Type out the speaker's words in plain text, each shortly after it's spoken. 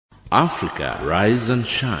Africa, rise and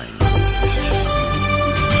shine.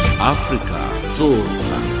 Africa,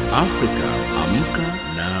 zorka. Africa, amka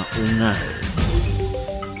na ungae.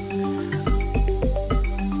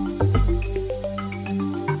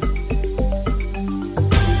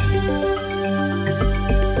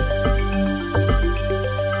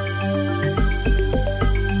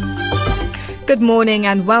 Good morning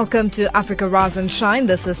and welcome to Africa Rise and Shine.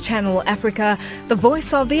 This is Channel Africa, the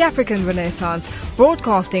voice of the African Renaissance,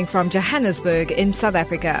 broadcasting from Johannesburg in South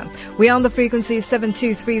Africa. We are on the frequency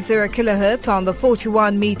 7230 kilohertz on the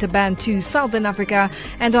 41 meter band to Southern Africa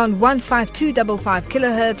and on 15255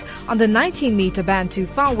 kilohertz on the 19 meter band to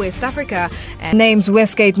Far West Africa. And names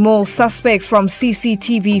Westgate Mall suspects from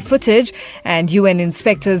CCTV footage, and UN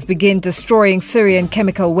inspectors begin destroying Syrian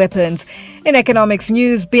chemical weapons. In economics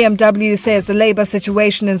news, BMW says the labour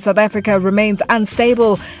situation in South Africa remains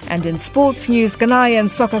unstable. And in sports news, Ghanaian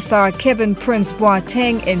soccer star Kevin Prince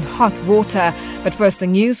Boateng in hot water. But first the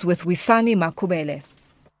news with Wisani Makubele.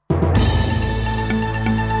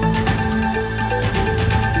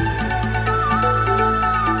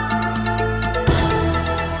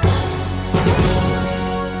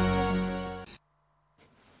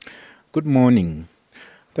 Good morning.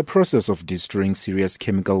 The process of destroying Syria's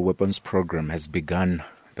chemical weapons program has begun.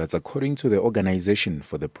 That's according to the Organization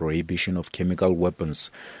for the Prohibition of Chemical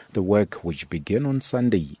Weapons. The work, which began on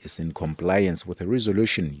Sunday, is in compliance with a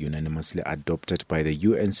resolution unanimously adopted by the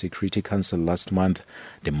UN Security Council last month,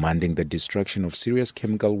 demanding the destruction of Syria's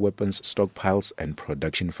chemical weapons stockpiles and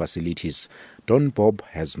production facilities. Don Bob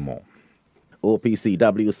has more.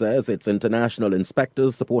 OPCW says its international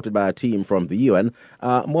inspectors, supported by a team from the UN,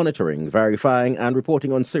 are monitoring, verifying and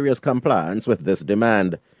reporting on Syria's compliance with this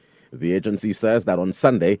demand. The agency says that on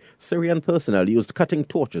Sunday, Syrian personnel used cutting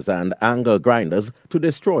torches and angle grinders to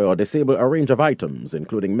destroy or disable a range of items,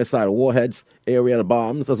 including missile warheads, aerial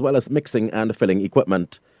bombs, as well as mixing and filling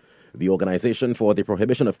equipment. The Organization for the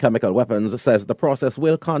Prohibition of Chemical Weapons says the process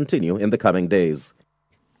will continue in the coming days.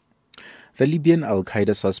 The Libyan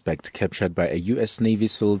al-Qaeda suspect captured by a U.S. Navy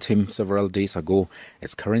SEAL team several days ago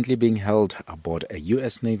is currently being held aboard a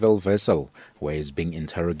U.S. naval vessel where he is being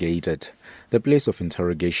interrogated. The place of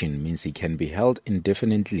interrogation means he can be held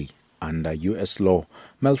indefinitely under U.S. law.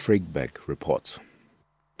 Mel Freigberg reports.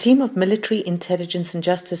 A team of Military Intelligence and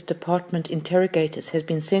Justice Department interrogators has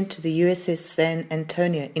been sent to the USS San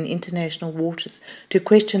Antonio in international waters to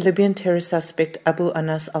question Libyan terror suspect Abu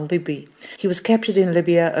Anas al-Libi. He was captured in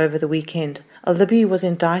Libya over the weekend. Al-Libi was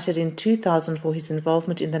indicted in 2000 for his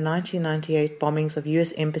involvement in the 1998 bombings of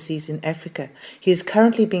US embassies in Africa. He is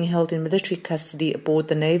currently being held in military custody aboard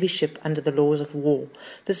the Navy ship under the laws of war.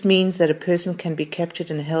 This means that a person can be captured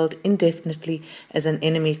and held indefinitely as an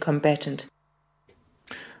enemy combatant.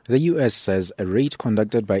 The U.S. says a raid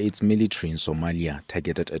conducted by its military in Somalia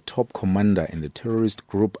targeted a top commander in the terrorist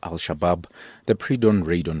group Al-Shabaab. The pre-dawn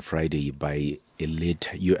raid on Friday by elite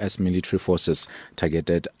U.S. military forces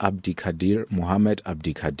targeted Mohammed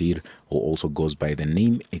Abdi Kadir, who also goes by the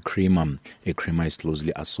name Ikrimah. Ikrimah is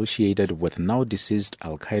closely associated with now-deceased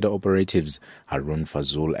Al-Qaeda operatives Harun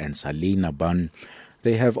Fazul and Saleh Naban.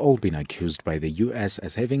 They have all been accused by the U.S.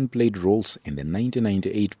 as having played roles in the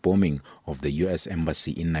 1998 bombing of the U.S.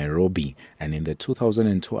 Embassy in Nairobi and in the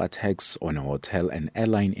 2002 attacks on a hotel and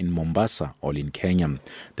airline in Mombasa, all in Kenya.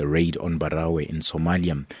 The raid on Barawe in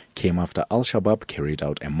Somalia came after Al-Shabaab carried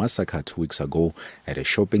out a massacre 2 weeks ago at a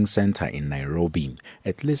shopping center in Nairobi.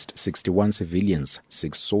 At least 61 civilians,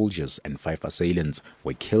 6 soldiers and 5 assailants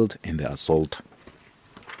were killed in the assault.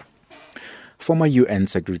 Former UN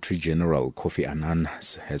Secretary-General Kofi Annan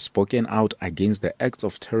has spoken out against the acts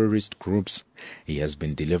of terrorist groups. He has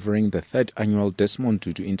been delivering the 3rd annual Desmond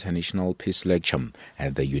Tutu International Peace Lecture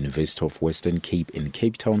at the University of Western Cape in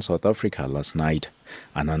Cape Town, South Africa last night.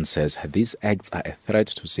 Annan says these acts are a threat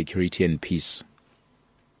to security and peace.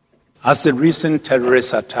 As the recent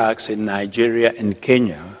terrorist attacks in Nigeria and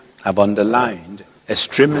Kenya have underlined,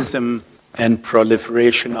 extremism and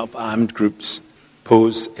proliferation of armed groups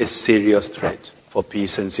pose a serious threat for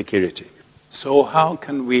peace and security. So how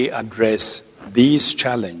can we address these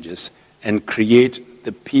challenges and create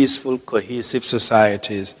the peaceful, cohesive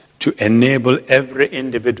societies to enable every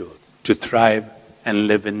individual to thrive and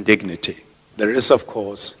live in dignity? There is, of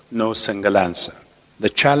course, no single answer. The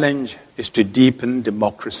challenge is to deepen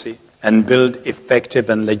democracy and build effective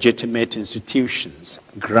and legitimate institutions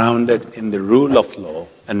grounded in the rule of law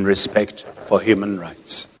and respect for human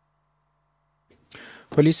rights.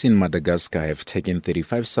 Police in Madagascar have taken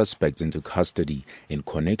 35 suspects into custody in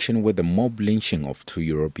connection with the mob lynching of 2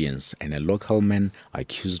 Europeans and a local man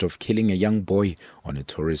accused of killing a young boy on a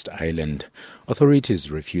tourist island.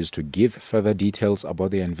 Authorities refused to give further details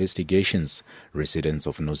about their investigations. Residents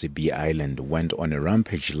of Nosy Be Island went on a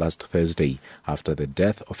rampage last Thursday after the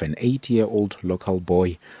death of an 8-year-old local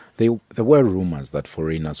boy. There were rumors that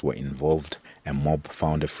foreigners were involved. A mob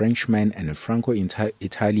found a Frenchman and a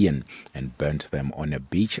Franco-Italian and burnt them on a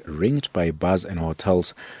beach ringed by bars and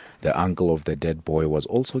hotels. The uncle of the dead boy was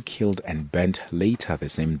also killed and burnt later the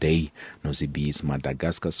same day. Nosy Be is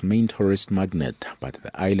Madagascar's main tourist magnet, but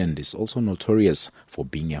the island is also notorious for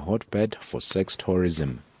being a hotbed for sex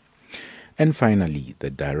tourism. And finally, the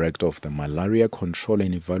director of the Malaria Control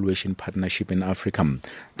and Evaluation Partnership in Africa,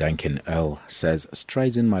 Duncan Earl, says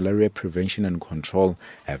strides in malaria prevention and control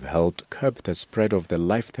have helped curb the spread of the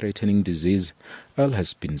life-threatening disease. Earl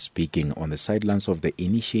has been speaking on the sidelines of the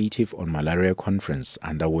Initiative on Malaria conference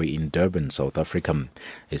underway in Durban, South Africa.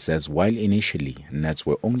 He says while initially nets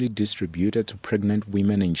were only distributed to pregnant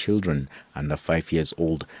women and children under 5 years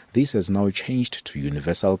old, this has now changed to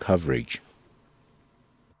universal coverage.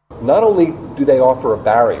 Not only do they offer a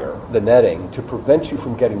barrier, the netting, to prevent you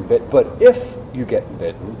from getting bit, but if you get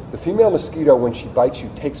bitten, the female mosquito, when she bites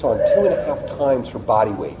you, takes on 2.5 times her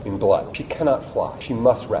body weight in blood. She cannot fly. She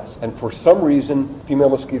must rest. And for some reason, female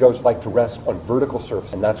mosquitoes like to rest on vertical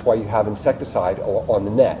surface, and that's why you have insecticide on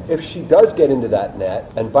the net. If she does get into that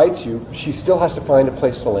net and bites you, she still has to find a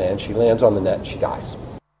place to land. She lands on the net and she dies.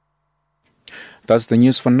 That's the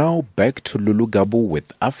news for now. Back to Lulu Gabu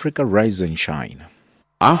with Africa Rise and Shine.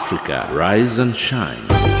 Africa Rise and Shine.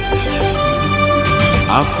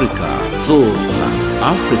 Africa Zorka.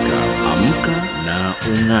 Africa Amka na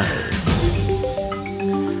Unai.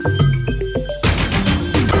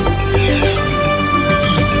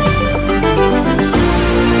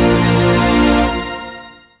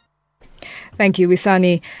 Thank you,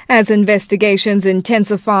 Wisani. As investigations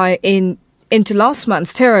intensify into last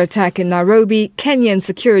month's terror attack in Nairobi, Kenyan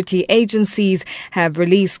security agencies have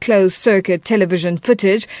released closed-circuit television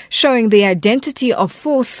footage showing the identity of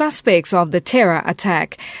 4 suspects of the terror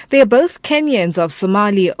attack. They are both Kenyans of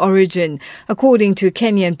Somali origin. According to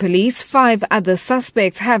Kenyan police, 5 other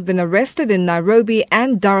suspects have been arrested in Nairobi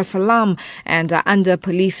and Dar es Salaam and are under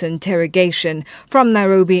police interrogation. From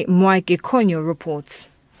Nairobi, Mwaiki Konyo reports.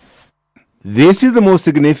 This is the most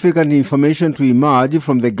significant information to emerge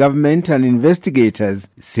from the government and investigators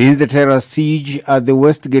since the terror siege at the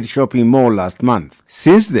Westgate shopping mall last month.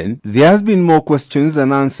 Since then, there has been more questions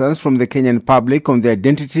than answers from the Kenyan public on the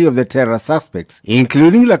identity of the terror suspects,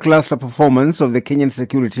 including lackluster performance of the Kenyan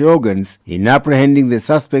security organs in apprehending the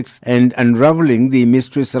suspects and unraveling the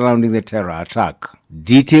mystery surrounding the terror attack.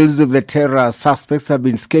 Details of the terror suspects have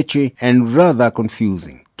been sketchy and rather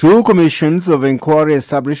confusing. 2 commissions of inquiry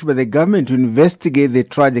established by the government to investigate the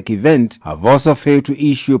tragic event have also failed to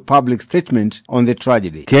issue a public statement on the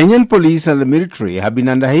tragedy. Kenyan police and the military have been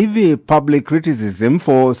under heavy public criticism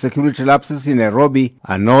for security lapses in Nairobi,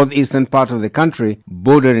 a northeastern part of the country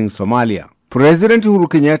bordering Somalia. President Uhuru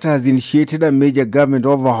Kenyatta has initiated a major government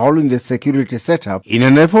overhaul in the security setup in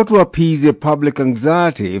an effort to appease the public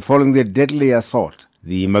anxiety following the deadly assault.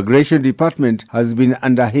 The Immigration Department has been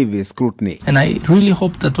under heavy scrutiny. And I really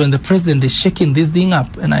hope that when the president is shaking this thing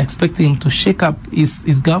up, and I expect him to shake up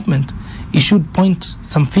his government, he should point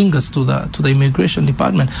some fingers to the Immigration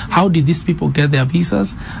Department. How did these people get their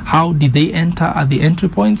visas? How did they enter at the entry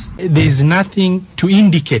points? There is nothing to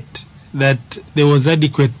indicate that there was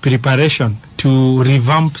adequate preparation to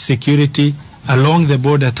revamp security along the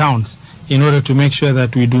border towns in order to make sure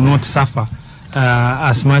that we do not suffer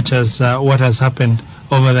as much as what has happened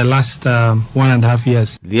over the last 1.5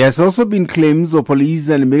 years. There has also been claims of police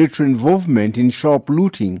and military involvement in shop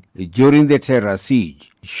looting during the terror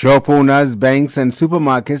siege. Shop owners, banks and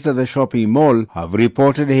supermarkets at the shopping mall have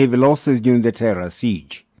reported heavy losses during the terror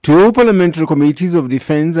siege. 2 parliamentary committees of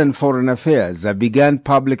defense and foreign affairs have begun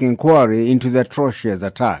public inquiry into the atrocious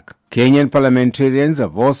attack. Kenyan parliamentarians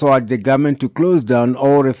have also urged the government to close down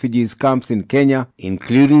all refugees camps in Kenya,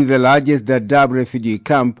 including the largest Dadaab refugee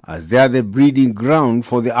camp, as they are the breeding ground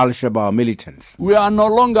for the Al-Shabaab militants. We are no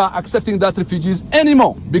longer accepting that refugees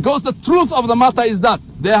anymore, because the truth of the matter is that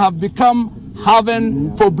they have become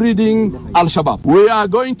haven for breeding Al-Shabaab. We are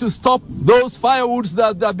going to stop those firewoods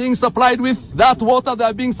that they are being supplied with, that water they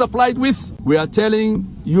are being supplied with. We are telling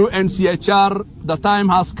UNHCR the time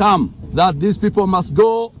has come that these people must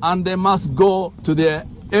go, and they must go to the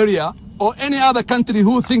area or any other country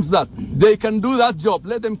who thinks that they can do that job,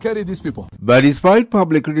 let them carry these people. But despite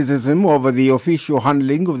public criticism over the official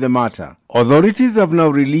handling of the matter, authorities have now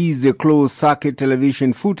released the closed-circuit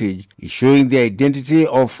television footage showing the identity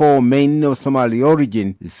of 4 men of Somali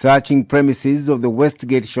origin searching premises of the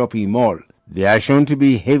Westgate shopping mall. They are shown to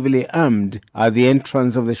be heavily armed at the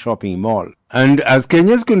entrance of the shopping mall. And as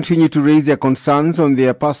Kenyans continue to raise their concerns on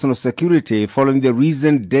their personal security following the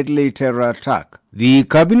recent deadly terror attack, the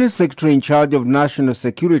Cabinet Secretary in charge of National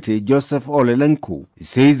Security, Joseph Ole Lenku,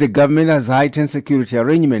 says the government has heightened security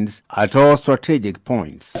arrangements at all strategic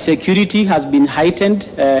points. Security has been heightened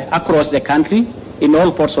across the country, in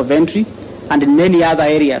all ports of entry, and in many other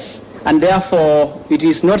areas. And therefore, it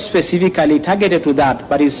is not specifically targeted to that,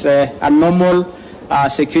 but it's a normal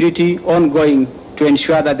security ongoing to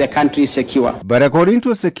ensure that the country is secure. But according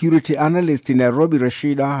to a security analyst in Nairobi,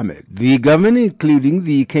 Rashid Ahmed, the government, including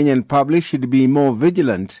the Kenyan public, should be more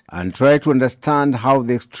vigilant and try to understand how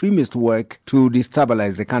the extremists work to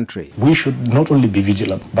destabilize the country. We should not only be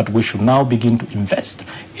vigilant, but we should now begin to invest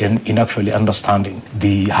in actually understanding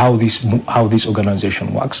how this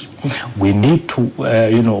organization works. We need to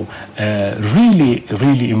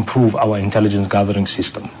really improve our intelligence gathering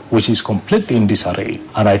system, which is completely in disarray.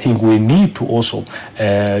 And I think we need to also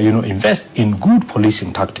invest in good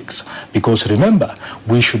policing tactics, because remember,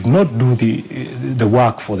 we should not do the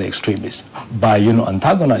work for the extremists by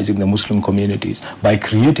antagonizing the Muslim communities, by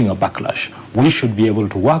creating a backlash. We should be able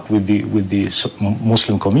to work with the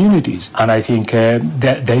Muslim communities, and I think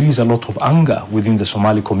there is a lot of anger within the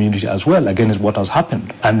Somali community as well against what has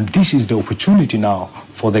happened, and this is the opportunity now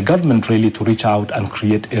for the government really to reach out and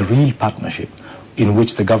create a real partnership in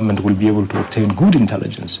which the government will be able to obtain good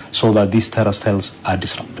intelligence so that these terror cells are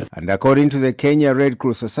disrupted. And according to the Kenya Red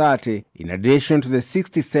Cross Society, in addition to the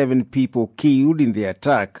 67 people killed in the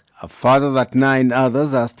attack, a further 9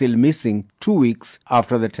 others are still missing 2 weeks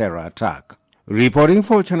after the terror attack. Reporting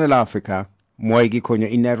for Channel Africa, Mwaigi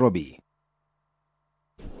Konyo in Nairobi.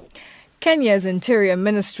 Kenya's Interior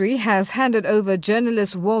Ministry has handed over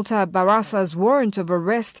journalist Walter Barasa's warrant of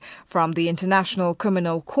arrest from the International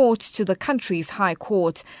Criminal Court to the country's High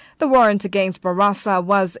Court. The warrant against Barasa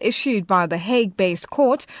was issued by the Hague-based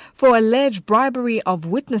court for alleged bribery of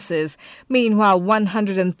witnesses. Meanwhile,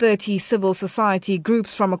 130 civil society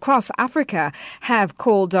groups from across Africa have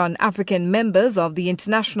called on African members of the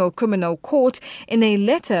International Criminal Court in a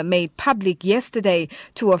letter made public yesterday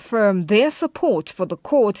to affirm their support for the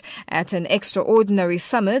court at an extraordinary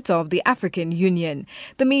summit of the African Union.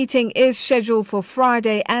 The meeting is scheduled for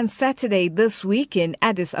Friday and Saturday this week in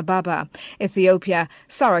Addis Ababa, Ethiopia.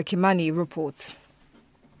 Sarah Kimani reports.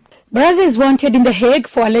 Barasa is wanted in The Hague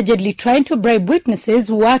for allegedly trying to bribe witnesses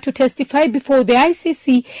who are to testify before the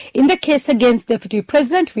ICC in the case against Deputy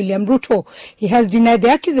President William Ruto. He has denied the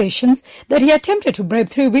accusations that he attempted to bribe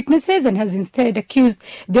 3 witnesses and has instead accused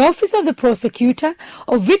the Office of the Prosecutor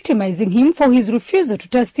of victimizing him for his refusal to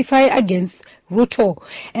testify against Ruto.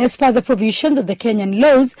 As per the provisions of the Kenyan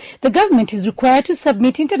laws, the government is required to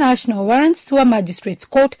submit international warrants to a magistrate's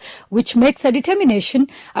court, which makes a determination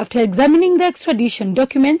after examining the extradition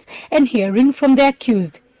documents and hearing from the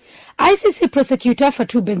accused. ICC prosecutor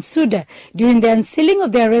Fatou Bensouda, during the unsealing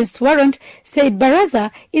of the arrest warrant, said Barasa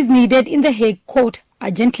is needed in the Hague court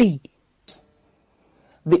urgently.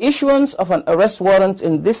 The issuance of an arrest warrant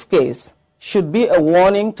in this case should be a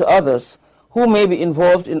warning to others who may be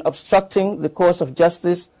involved in obstructing the course of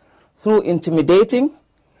justice through intimidating,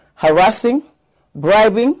 harassing,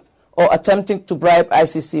 bribing, or attempting to bribe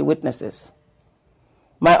ICC witnesses.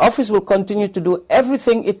 My office will continue to do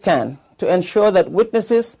everything it can to ensure that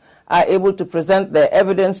witnesses are able to present their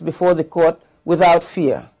evidence before the court without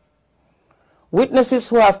fear. Witnesses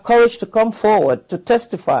who have courage to come forward to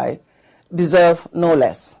testify deserve no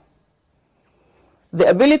less. The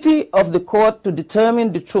ability of the court to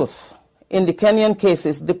determine the truth in the Kenyan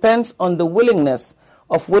cases depends on the willingness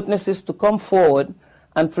of witnesses to come forward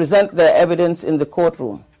and present their evidence in the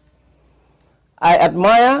courtroom. I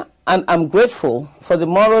admire and am grateful for the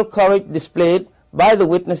moral courage displayed by the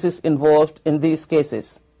witnesses involved in these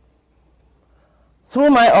cases.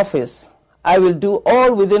 Through my office, I will do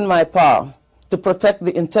all within my power to protect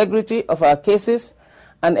the integrity of our cases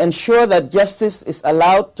and ensure that justice is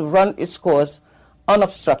allowed to run its course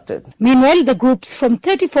unobstructed. Meanwhile, the groups from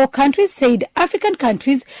 34 countries said African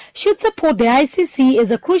countries should support the ICC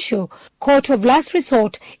as a crucial court of last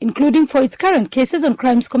resort, including for its current cases on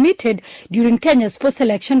crimes committed during Kenya's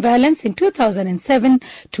post-election violence in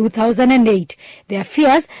 2007-2008. There are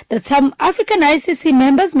fears that some African ICC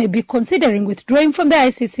members may be considering withdrawing from the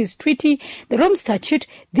ICC's treaty, the Rome Statute,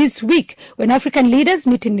 this week when African leaders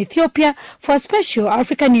meet in Ethiopia for a special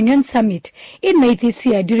African Union summit. In May this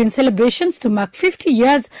year, during celebrations to mark 50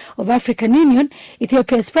 years of African Union,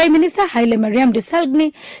 Ethiopia's Prime Minister Haile Mariam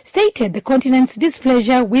Desalegn stated the continent's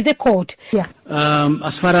displeasure with the court.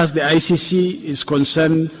 As far as the ICC is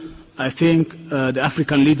concerned, I think the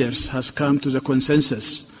African leaders has come to the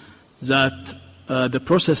consensus that the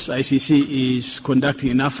process ICC is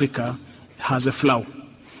conducting in Africa has a flaw.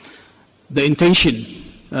 The intention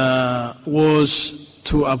was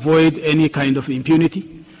to avoid any kind of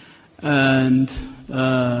impunity and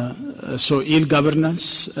so ill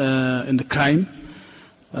governance and the crime,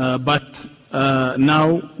 but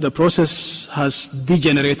now the process has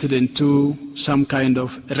degenerated into some kind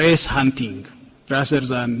of race hunting rather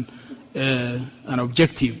than an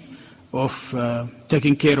objective of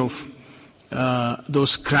taking care of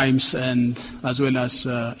those crimes and as well as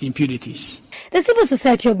impunities. The civil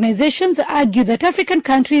society organizations argue that African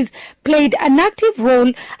countries played an active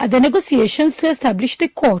role at the negotiations to establish the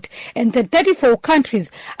court, and that 34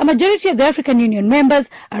 countries, a majority of the African Union members,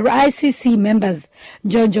 are ICC members.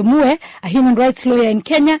 John Jomue, a human rights lawyer in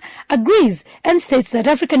Kenya, agrees and states that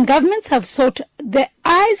African governments have sought the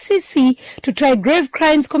ICC to try grave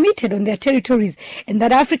crimes committed on their territories, and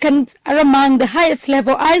that Africans are among the highest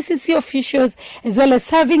level ICC officials as well as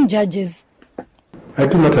serving judges. I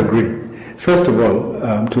do not agree. First of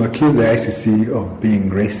all, to accuse the ICC of being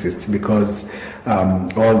racist because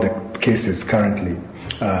all the cases currently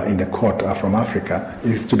in the court are from Africa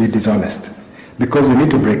is to be dishonest, because we need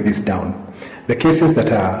to break this down. The cases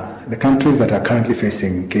that are, the countries that are currently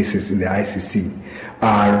facing cases in the ICC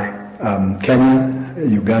are Kenya,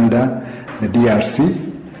 Uganda, the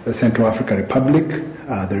DRC, the Central African Republic,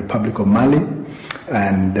 the Republic of Mali,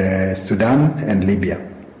 and Sudan and Libya.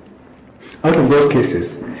 Out of those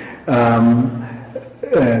cases,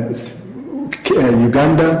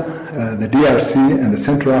 Uganda, the DRC, and the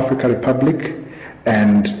Central African Republic,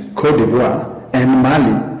 and Cote d'Ivoire, and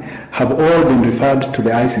Mali have all been referred to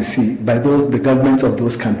the ICC by the governments of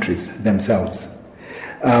those countries themselves.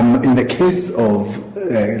 In the case of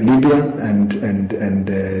Libya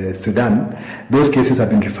and Sudan, those cases have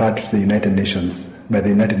been referred to the United Nations by the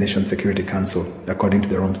United Nations Security Council, according to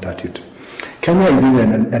the Rome Statute. Kenya is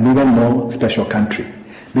an even more special country,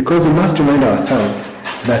 because we must remind ourselves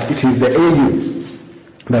that it is the AU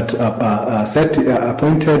that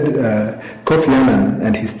appointed Kofi Annan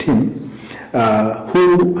and his team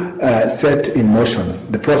who set in motion,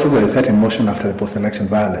 the process that is set in motion after the post-election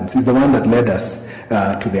violence is the one that led us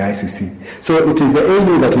to the ICC. So it is the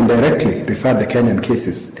AU that indirectly referred the Kenyan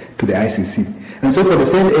cases to the ICC. And so for the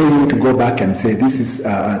same AU to go back and say this is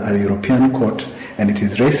a European court and it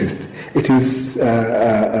is racist, it is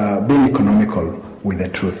being economical with the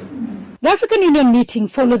truth. The African Union meeting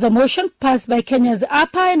follows a motion passed by Kenya's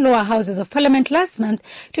upper and lower houses of parliament last month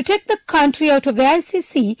to take the country out of the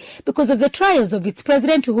ICC because of the trials of its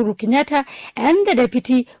president Uhuru Kenyatta and the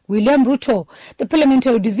deputy William Ruto. The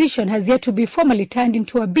parliamentary decision has yet to be formally turned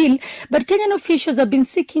into a bill, but Kenyan officials have been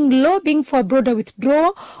seeking lobbying for a broader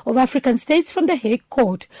withdrawal of African states from the Hague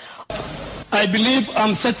Court. I believe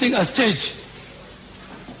I'm setting a stage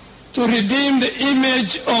to redeem the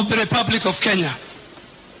image of the Republic of Kenya.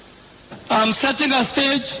 I'm setting a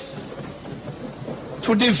stage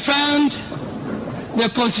to defend the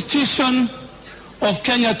Constitution of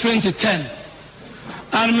Kenya 2010.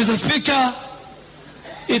 And Mr. Speaker,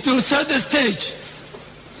 it will set the stage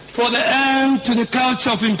for the end to the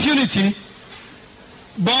culture of impunity,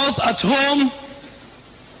 both at home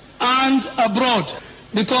and abroad.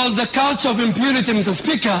 Because the culture of impunity, Mr.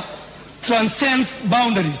 Speaker, transcends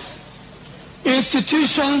boundaries.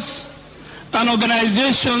 Institutions and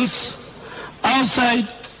organizations outside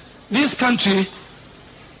this country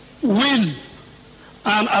will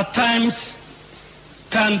and at times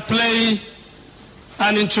can play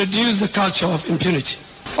and introduce the culture of impunity.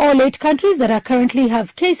 All 8 countries that are currently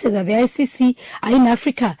have cases at the ICC are in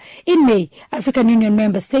Africa. In May, African Union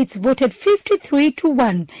member states voted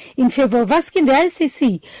 53-1 in favor of asking the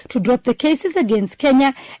ICC to drop the cases against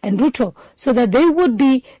Kenya and Ruto so that they would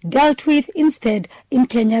be dealt with instead in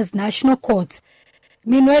Kenya's national courts.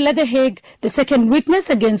 Meanwhile, at The Hague, the second witness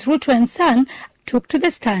against Ruto and Sang took to the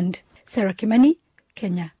stand. Sarah Kimani,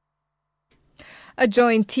 Kenya. A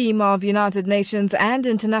joint team of United Nations and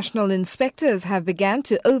international inspectors have begun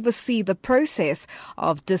to oversee the process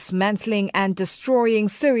of dismantling and destroying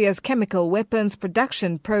Syria's chemical weapons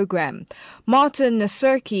production program. Martin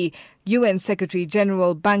Naserki, UN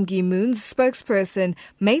Secretary-General Ban Ki-moon's spokesperson,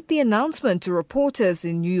 made the announcement to reporters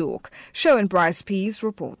in New York. Shoan Bryce Pease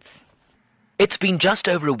reports. It's been just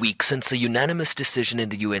over a week since a unanimous decision in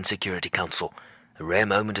the UN Security Council, a rare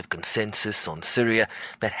moment of consensus on Syria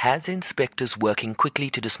that has inspectors working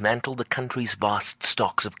quickly to dismantle the country's vast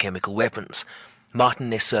stocks of chemical weapons.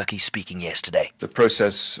 Martin Naserki speaking yesterday. The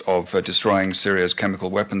process of destroying Syria's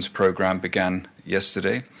chemical weapons program began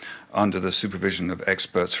yesterday under the supervision of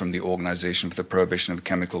experts from the Organization for the Prohibition of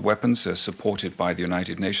Chemical Weapons, supported by the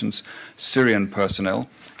United Nations. Syrian personnel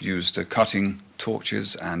used cutting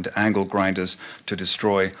torches and angle grinders to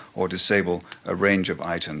destroy or disable a range of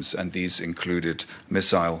items, and these included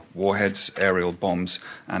missile warheads, aerial bombs,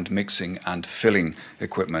 and mixing and filling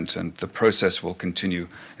equipment, and the process will continue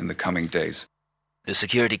in the coming days. The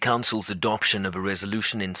Security Council's adoption of a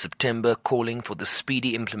resolution in September calling for the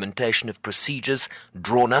speedy implementation of procedures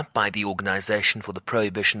drawn up by the Organization for the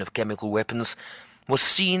Prohibition of Chemical Weapons was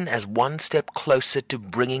seen as one step closer to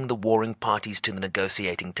bringing the warring parties to the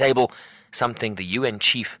negotiating table, something the UN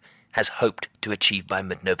chief has hoped to achieve by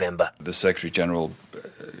mid-November. The Secretary-General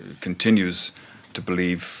continues to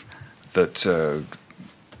believe that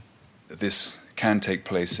this can take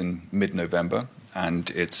place in mid-November,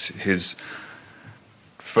 and it's his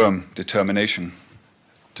firm determination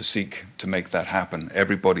to seek to make that happen.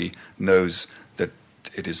 Everybody knows that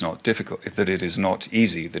it is not difficult, that it is not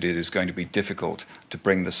easy, that it is going to be difficult to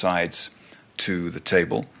bring the sides to the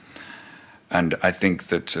table. And I think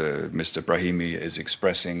that Mr. Brahimi is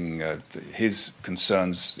expressing his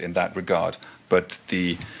concerns in that regard. But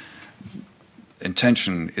the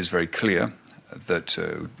intention is very clear that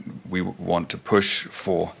we want to push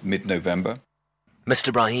for mid-November.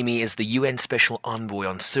 Mr. Brahimi is the UN Special Envoy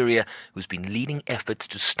on Syria, who's been leading efforts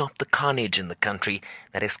to stop the carnage in the country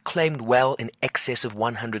that has claimed well in excess of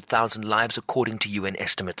 100,000 lives according to UN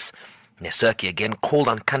estimates. Naserki again called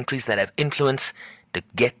on countries that have influence to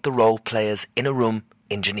get the role players in a room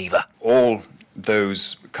in Geneva. All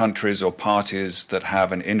those countries or parties that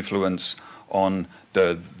have an influence on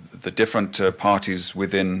the different parties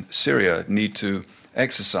within Syria need to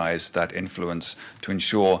exercise that influence to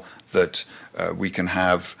ensure that we can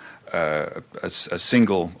have a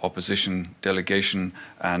single opposition delegation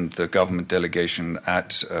and the government delegation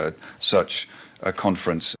at such a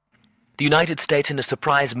conference. The United States, in a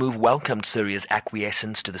surprise move, welcomed Syria's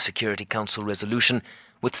acquiescence to the Security Council resolution,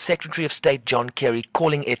 with Secretary of State John Kerry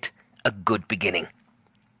calling it a good beginning.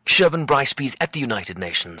 Shoan Bryce Pease at the United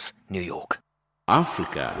Nations, New York.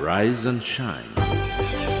 Africa, rise and shine.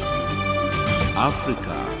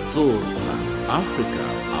 Africa, zorka. Africa,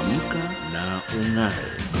 amka na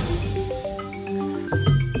ung'are.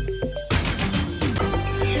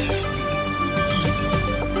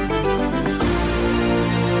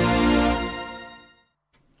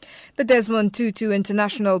 The Desmond Tutu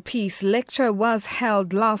International Peace Lecture was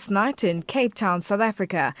held last night in Cape Town, South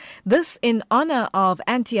Africa. This in honor of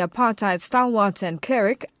anti-apartheid stalwart and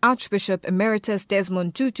cleric Archbishop Emeritus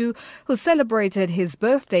Desmond Tutu, who celebrated his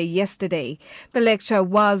birthday yesterday. The lecture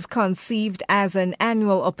was conceived as an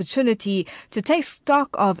annual opportunity to take stock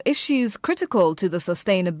of issues critical to the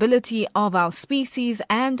sustainability of our species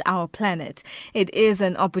and our planet. It is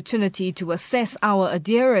an opportunity to assess our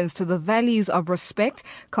adherence to the values of respect,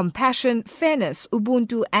 compassion, fairness,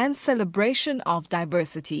 Ubuntu, and celebration of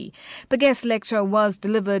diversity. The guest lecture was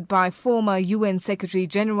delivered by former UN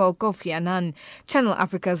Secretary-General Kofi Annan. Channel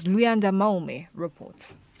Africa's Luyanda Maume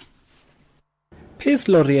reports. Peace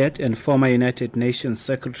Laureate and former United Nations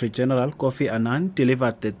Secretary-General Kofi Annan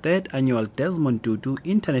delivered the third annual Desmond Tutu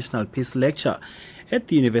International Peace Lecture at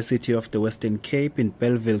the University of the Western Cape in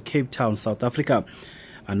Belleville, Cape Town, South Africa.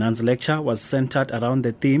 Annan's lecture was centered around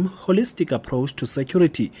the theme Holistic Approach to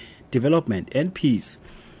Security, Development and Peace.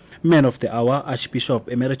 Man of the Hour, Archbishop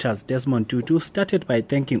Emeritus Desmond Tutu started by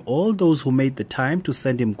thanking all those who made the time to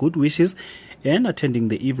send him good wishes and attending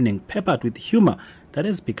the evening peppered with humor that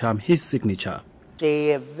has become his signature.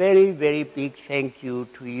 Say a very, very big thank you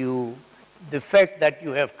to you. The fact that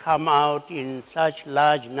you have come out in such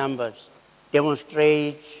large numbers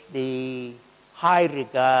demonstrates the high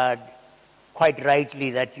regard, quite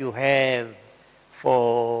rightly, that you have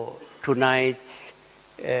for tonight's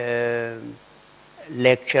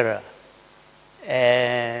lecturer.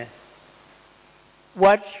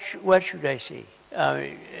 What should I say?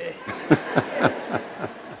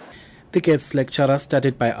 The guest lecturer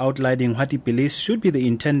started by outlining what he believes should be the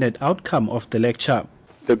intended outcome of the lecture.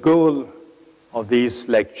 The goal of these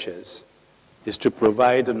lectures is to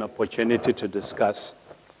provide an opportunity to discuss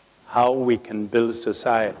how we can build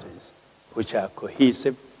societies which are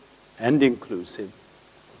cohesive and inclusive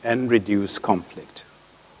and reduce conflict.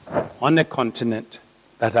 On a continent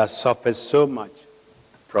that has suffered so much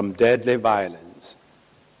from deadly violence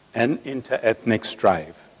and inter-ethnic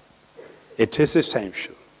strife, it is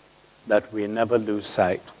essential that we never lose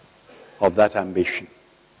sight of that ambition.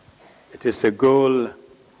 It is a goal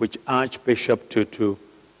which Archbishop Tutu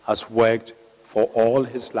has worked for all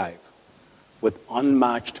his life with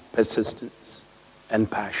unmatched persistence and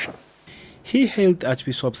passion. He hailed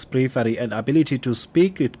Archbishop's bravery and ability to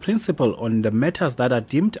speak with principle on the matters that are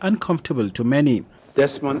deemed uncomfortable to many.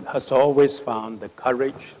 Desmond has always found the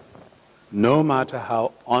courage, no matter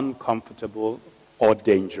how uncomfortable or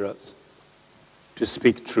dangerous, to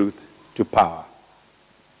speak truth to power.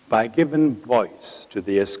 By giving voice to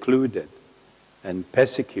the excluded and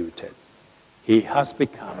persecuted, he has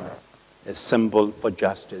become a symbol for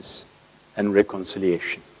justice and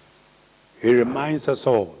reconciliation. He reminds us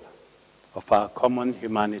all of our common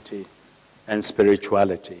humanity and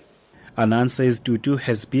spirituality. Annan says Tutu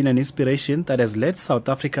has been an inspiration that has led South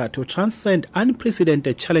Africa to transcend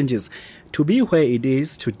unprecedented challenges to be where it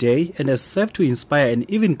is today and has served to inspire an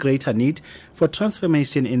even greater need for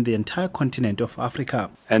transformation in the entire continent of Africa.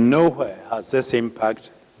 And nowhere has this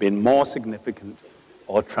impact been more significant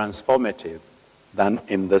or transformative than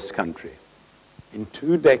in this country. In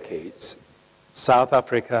 2 decades, South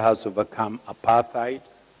Africa has overcome apartheid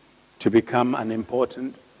to become an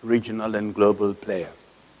important regional and global player.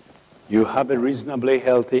 You have a reasonably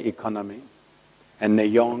healthy economy and a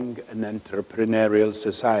young and entrepreneurial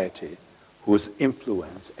society whose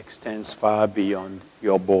influence extends far beyond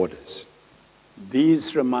your borders.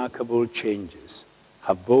 These remarkable changes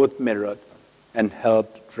have both mirrored and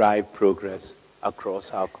helped drive progress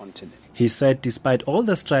across our continent. He said despite all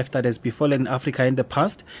the strife that has befallen Africa in the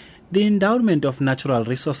past, the endowment of natural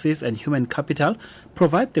resources and human capital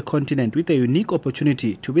provide the continent with a unique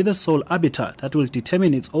opportunity to be the sole arbiter that will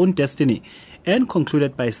determine its own destiny, and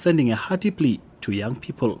concluded by sending a hearty plea to young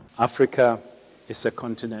people. Africa is a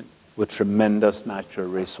continent with tremendous natural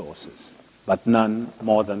resources, but none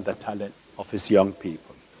more than the talent of its young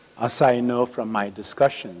people. As I know from my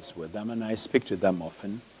discussions with them, and I speak to them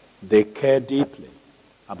often, they care deeply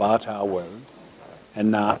about our world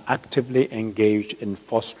and are actively engaged in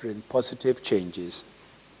fostering positive changes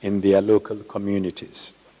in their local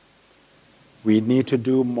communities. We need to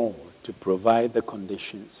do more to provide the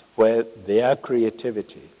conditions where their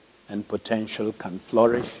creativity and potential can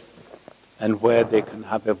flourish and where they can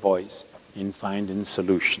have a voice in finding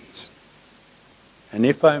solutions. And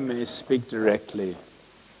if I may speak directly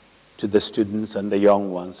to the students and the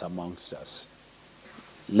young ones amongst us,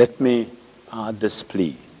 let me add this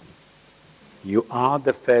plea. You are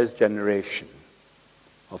the first generation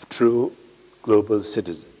of true global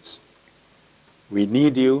citizens. We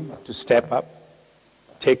need you to step up,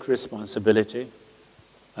 take responsibility,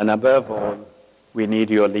 and above all, we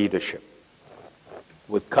need your leadership.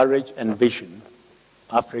 With courage and vision,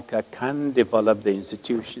 Africa can develop the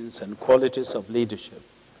institutions and qualities of leadership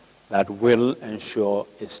that will ensure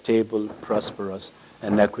a stable, prosperous,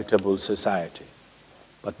 and equitable society.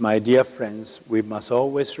 But my dear friends, we must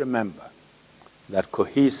always remember that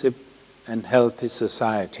cohesive and healthy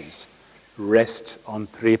societies rest on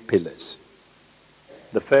 3 pillars.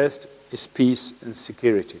 The first is peace and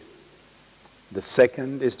security. The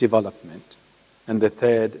second is development. And the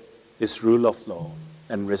third is rule of law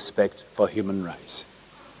and respect for human rights.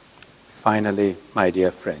 Finally, my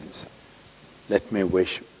dear friends, let me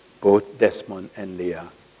wish both Desmond and Leah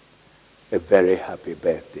a very happy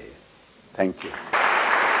birthday. Thank you.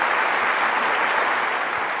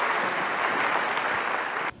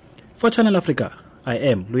 For Channel Africa, I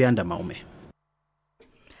am Luyanda Maume.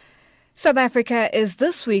 South Africa is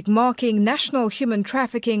this week marking National Human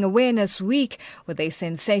Trafficking Awareness Week with a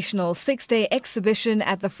sensational 6-day exhibition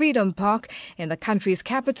at the Freedom Park in the country's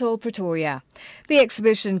capital, Pretoria. The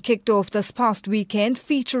exhibition kicked off this past weekend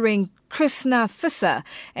featuring Krishna Fissa,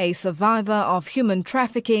 a survivor of human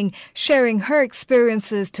trafficking, sharing her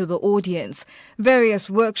experiences to the audience. Various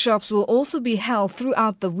workshops will also be held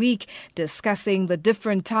throughout the week, discussing the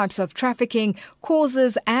different types of trafficking,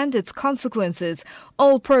 causes and its consequences.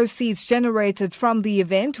 All proceeds generated from the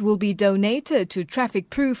event will be donated to Traffic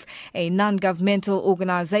Proof, a non-governmental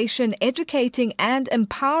organization educating and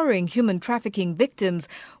empowering human trafficking victims.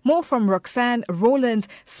 More from Roxanne Rawlins,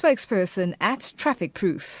 spokesperson at Traffic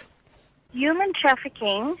Proof. Human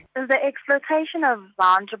trafficking is the exploitation of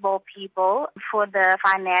vulnerable people for the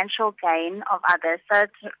financial gain of others. So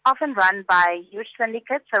it's often run by huge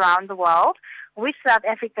syndicates around the world, which South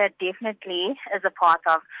Africa definitely is a part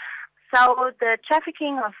of. So the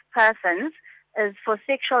trafficking of persons is for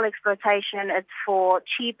sexual exploitation, it's for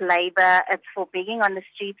cheap labor, it's for begging on the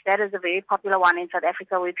streets. That is a very popular one in South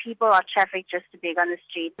Africa, where people are trafficked just to beg on the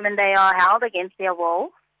street. And they are held against their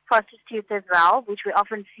will. Prostitutes as well, which we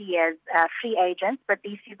often see as free agents, but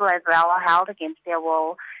these people as well are held against their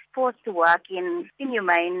will, forced to work in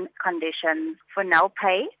inhumane conditions for no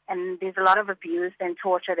pay, and there's a lot of abuse and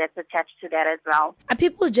torture that's attached to that as well. Are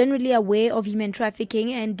people generally aware of human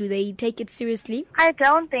trafficking, and do they take it seriously? I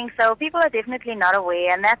don't think so. People are definitely not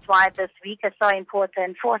aware, and that's why this week is so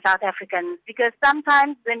important for South Africans, because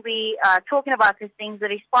sometimes when we are talking about these things, the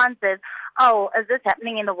response is, oh, is this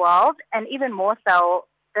happening in the world? And even more so,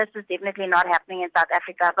 this is definitely not happening in South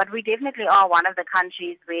Africa, but we definitely are one of the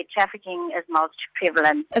countries where trafficking is most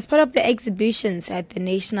prevalent. As part of the exhibitions at the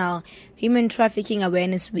National Human Trafficking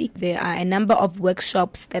Awareness Week, there are a number of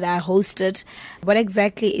workshops that are hosted. What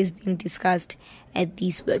exactly is being discussed at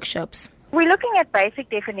these workshops? We're looking at basic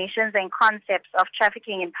definitions and concepts of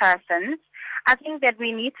trafficking in persons. I think that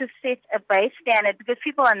we need to set a base standard because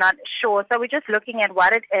people are not sure. So we're just looking at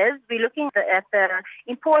what it is. We're looking at the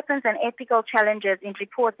importance and ethical challenges in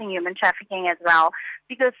reporting human trafficking as well,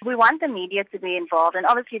 because we want the media to be involved. And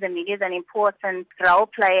obviously the media is an important role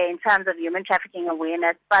player in terms of human trafficking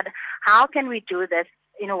awareness. But how can we do this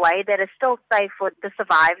in a way that is still safe for the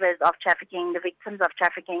survivors of trafficking, the victims of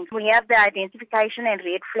trafficking? We have the identification and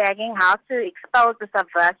red flagging, how to expose the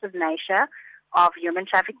subversive nature of human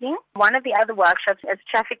trafficking. One of the other workshops is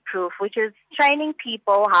Traffic Proof, which is training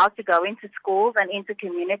people how to go into schools and into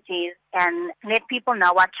communities and let people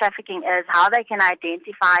know what trafficking is, how they can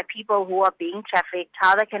identify people who are being trafficked,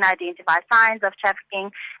 how they can identify signs of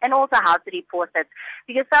trafficking, and also how to report it.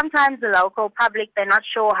 Because sometimes the local public, they're not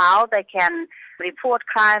sure how they can report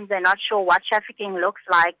crimes, they're not sure what trafficking looks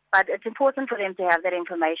like, but it's important for them to have that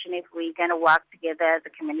information if we're going to work together as a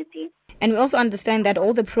community. And we also understand that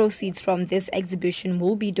all the proceeds from this exhibition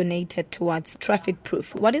will be donated towards Traffic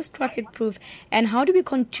Proof. What is Traffic Proof, and how do we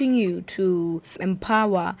continue to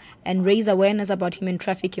empower and raise awareness about human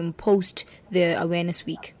trafficking post the Awareness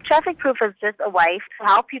Week? Traffic Proof is just a way to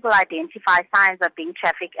help people identify signs of being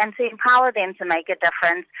trafficked and to empower them to make a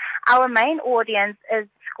difference. Our main audience is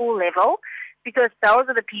school level, because those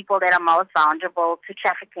are the people that are most vulnerable to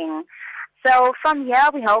trafficking. So from here,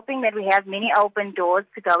 we're hoping that we have many open doors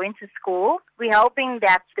to go into school. We're hoping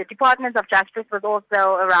that the Department of Justice was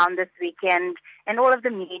also around this weekend, and all of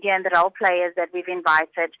the media and the role players that we've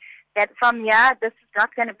invited, that from here, this is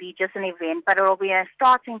not going to be just an event, but it will be a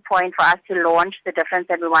starting point for us to launch the difference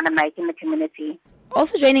that we want to make in the community.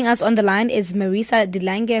 Also joining us on the line is Marisa De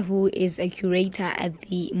Lange, who is a curator at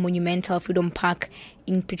the Monumental Freedom Park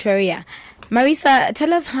in Pretoria. Marisa,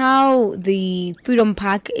 tell us how the Freedom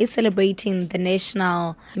Park is celebrating the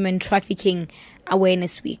National Human Trafficking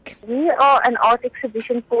Awareness Week. We are an art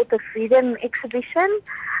exhibition called the Freedom Exhibition,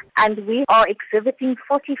 and we are exhibiting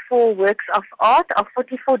 44 works of art of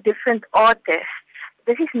 44 different artists.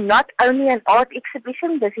 This is not only an art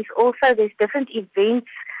exhibition, there's different events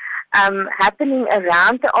happening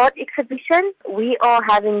around the art exhibition. We are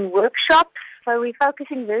having workshops, so we're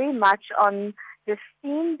focusing very much on this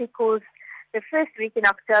theme because the first week in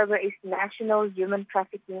October is National Human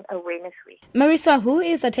Trafficking Awareness Week. Marisa, who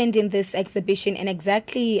is attending this exhibition, and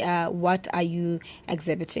exactly what are you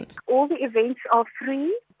exhibiting? All the events are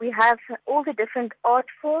free. We have all the different art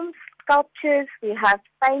forms, sculptures, we have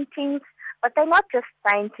paintings, but they're not just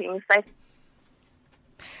paintings.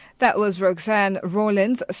 That was Roxanne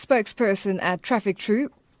Rawlins, spokesperson at Traffic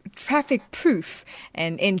Proof,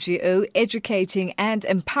 an NGO educating and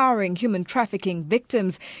empowering human trafficking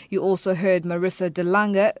victims. You also heard Marisa De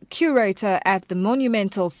Lange, curator at the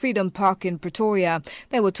Monumental Freedom Park in Pretoria.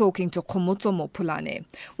 They were talking to Khomotso Mopulane.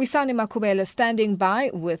 Wisani Makubela standing by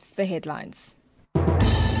with the headlines.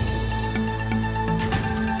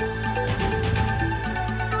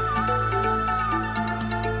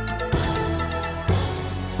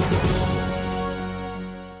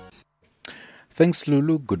 Thanks,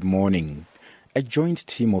 Lulu. Good morning. A joint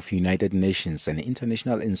team of United Nations and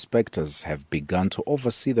international inspectors have begun to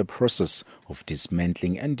oversee the process of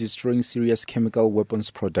dismantling and destroying Syria's chemical weapons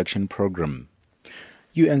production program.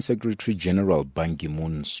 UN Secretary-General Ban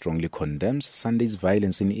Ki-moon strongly condemns Sunday's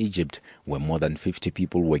violence in Egypt, where more than 50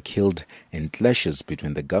 people were killed, and clashes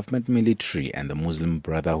between the government military and the Muslim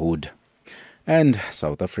Brotherhood. And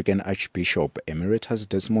South African Archbishop Emeritus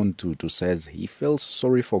Desmond Tutu says he feels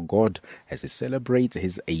sorry for God as he celebrates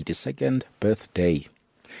his 82nd birthday.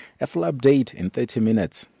 A full update in 30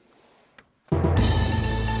 minutes.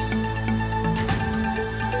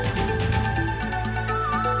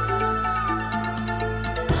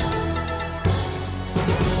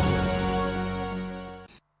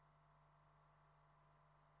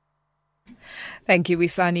 Thank you,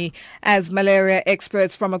 Wisani. As malaria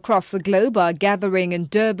experts from across the globe are gathering in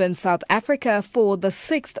Durban, South Africa for the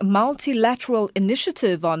 6th Multilateral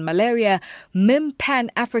Initiative on Malaria MIM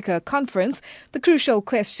Pan-Africa Conference, the crucial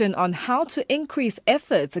question on how to increase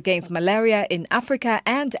efforts against malaria in Africa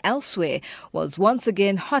and elsewhere was once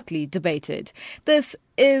again hotly debated. This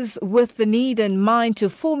is with the need in mind to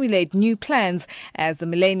formulate new plans as the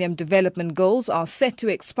Millennium Development Goals are set to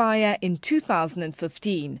expire in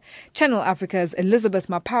 2015. Channel Africa's Elizabeth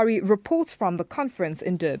Mapari reports from the conference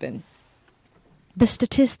in Durban. The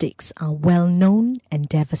statistics are well known and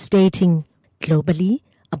devastating. Globally,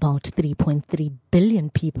 about 3.3 billion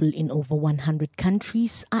people in over 100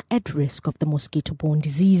 countries are at risk of the mosquito-borne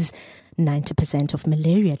disease. 90% of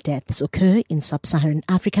malaria deaths occur in sub-Saharan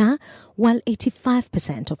Africa, while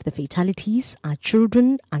 85% of the fatalities are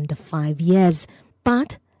children under 5 years.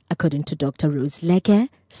 But, according to Dr. Rose Leke,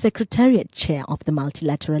 Secretariat Chair of the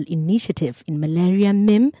Multilateral Initiative in Malaria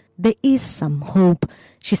MIM, there is some hope.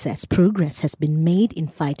 She says progress has been made in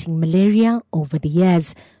fighting malaria over the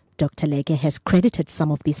years. Dr. Leke has credited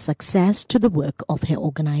some of this success to the work of her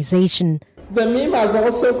organization. The MIM has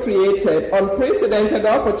also created unprecedented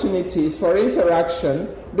opportunities for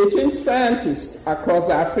interaction between scientists across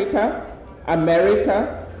Africa,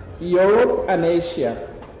 America, Europe, and Asia.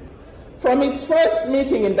 From its first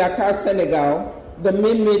meeting in Dakar, Senegal, the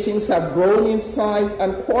MIM meetings have grown in size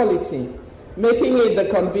and quality, making it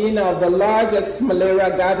the convener of the largest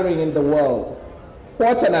malaria gathering in the world.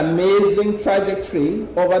 What an amazing trajectory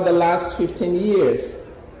over the last 15 years.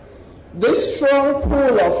 This strong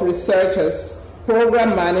pool of researchers,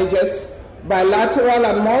 program managers, bilateral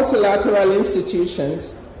and multilateral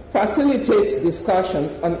institutions facilitates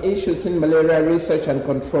discussions on issues in malaria research and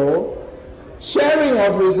control, sharing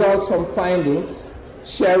of results from findings,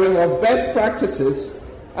 sharing of best practices,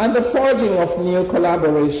 and the forging of new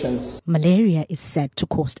collaborations. Malaria is said to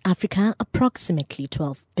cost Africa approximately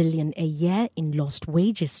 12 billion a year in lost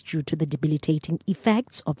wages due to the debilitating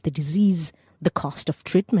effects of the disease. The cost of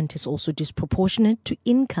treatment is also disproportionate to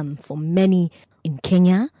income for many. In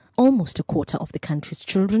Kenya, almost a quarter of the country's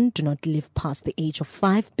children do not live past the age of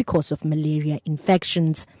 5 because of malaria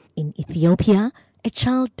infections. In Ethiopia, a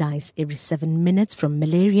child dies every 7 minutes from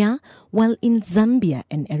malaria, while in Zambia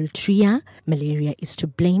and Eritrea, malaria is to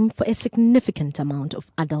blame for a significant amount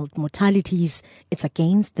of adult mortalities. It's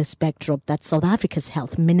against this backdrop that South Africa's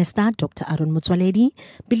Health Minister, Dr. Aaron Motsoaledi,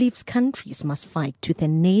 believes countries must fight tooth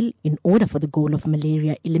and nail in order for the goal of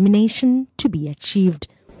malaria elimination to be achieved.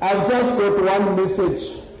 I've just got one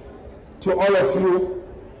message to all of you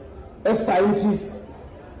as scientists,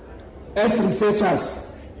 as researchers,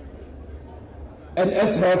 and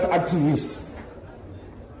as health activists.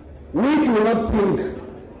 We do not think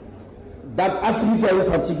that Africa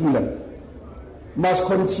in particular must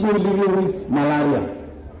continue living with malaria.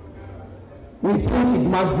 We think it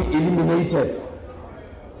must be eliminated.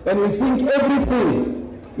 And we think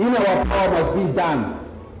everything in our power must be done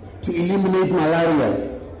to eliminate malaria.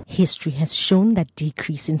 History has shown that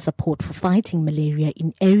decrease in support for fighting malaria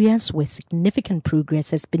in areas where significant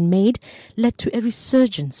progress has been made led to a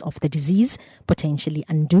resurgence of the disease, potentially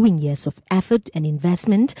undoing years of effort and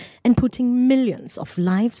investment and putting millions of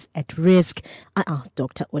lives at risk. I asked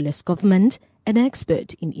Dr. Ole Skofman, an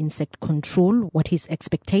expert in insect control, what his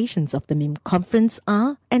expectations of the MIM conference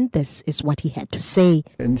are, and this is what he had to say.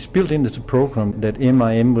 And it's built into the program that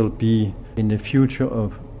MIM will be in the future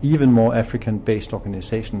of even more African-based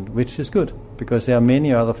organization, which is good, because there are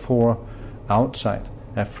many other fora outside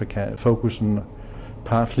Africa focusing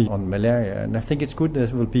partly on malaria. And I think it's good that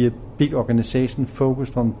there will be a big organization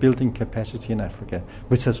focused on building capacity in Africa,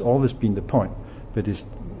 which has always been the point, but is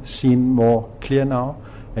seen more clear now,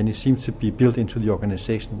 and it seems to be built into the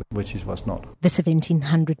organization, which it was not. The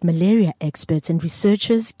 1,700 malaria experts and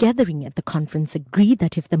researchers gathering at the conference agree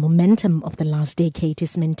that if the momentum of the last decade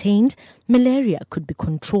is maintained, malaria could be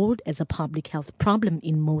controlled as a public health problem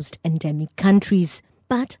in most endemic countries.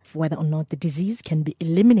 But whether or not the disease can be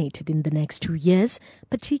eliminated in the next 2 years,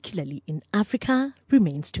 particularly in Africa,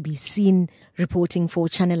 remains to be seen. Reporting for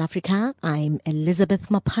Channel Africa, I'm Elizabeth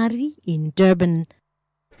Mapari in Durban.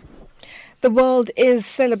 The world is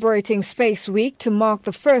celebrating Space Week to mark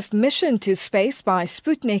the first mission to space by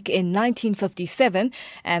Sputnik in 1957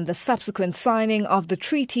 and the subsequent signing of the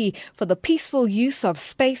Treaty for the Peaceful Use of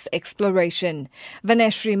Space Exploration.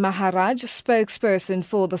 Vaneshri Maharaj, spokesperson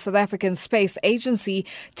for the South African Space Agency,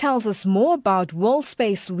 tells us more about World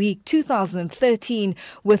Space Week 2013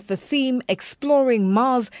 with the theme Exploring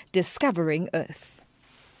Mars, Discovering Earth.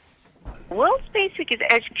 World Space Week is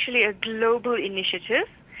actually a global initiative.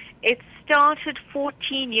 It started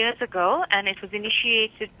 14 years ago and it was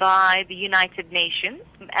initiated by the United Nations.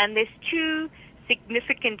 And there's two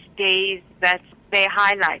significant days that they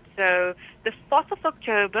highlight. So the 4th of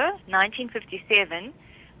October, 1957,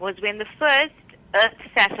 was when the first Earth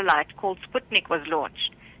satellite called Sputnik was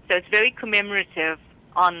launched. So it's very commemorative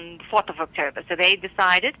on the 4th of October. So they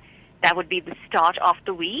decided that would be the start of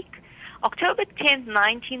the week. October 10th,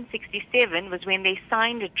 1967 was when they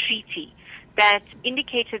signed a treaty that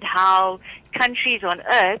indicated how countries on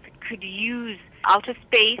Earth could use outer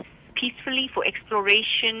space peacefully for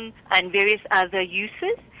exploration and various other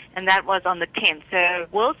uses, and that was on the 10th. So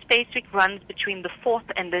World Space Week runs between the 4th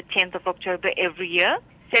and the 10th of October every year,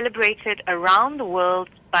 celebrated around the world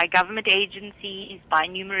by government agencies, by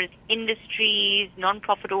numerous industries,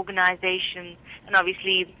 non-profit organizations, and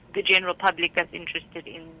obviously the general public that's interested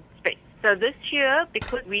in space. So this year,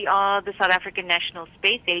 because we are the South African National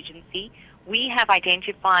Space Agency, we have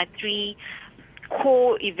identified 3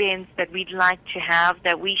 core events that we'd like to have,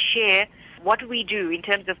 that we share what we do in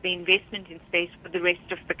terms of the investment in space for the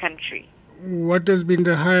rest of the country. What has been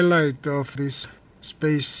the highlight of this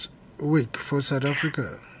Space Week for South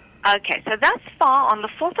Africa? Okay, so thus far, on the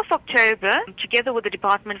 4th of October, together with the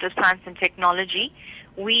Department of Science and Technology,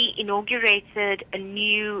 we inaugurated a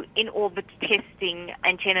new in-orbit testing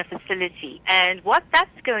antenna facility. And what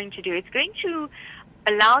that's going to do, it's going to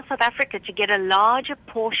allow South Africa to get a larger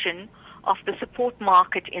portion of the support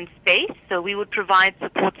market in space. So we would provide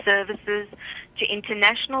support services to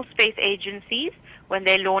international space agencies when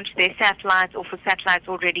they launch their satellites or for satellites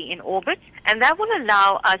already in orbit. And that will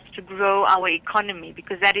allow us to grow our economy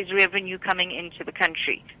because that is revenue coming into the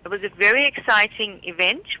country. It was a very exciting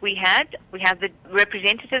event. We had the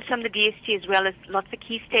representatives from the DST as well as lots of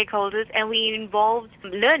key stakeholders, and we involved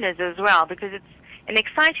learners as well because it's an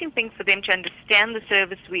exciting thing for them to understand the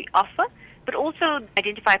service we offer, but also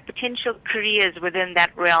identify potential careers within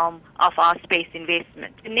that realm of our space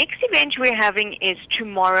investment. The next event we're having is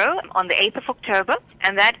tomorrow on the 8th of October,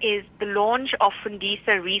 and that is the launch of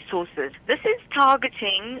Fundisa Resources. This is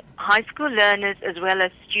targeting high school learners as well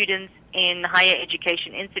as students in higher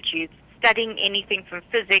education institutes, studying anything from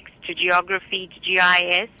physics to geography to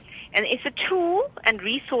GIS. And it's a tool and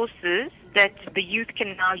resources that the youth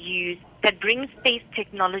can now use that brings space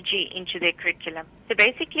technology into their curriculum. So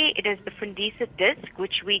basically, it is the Fundisa Disk,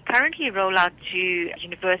 which we currently roll out to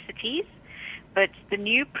universities, but the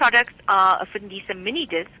new products are a Fundisa Mini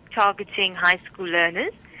Disk targeting high school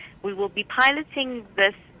learners. We will be piloting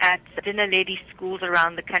this at dinner lady schools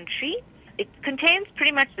around the country. It contains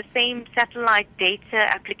pretty much the same satellite data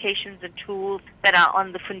applications and tools that are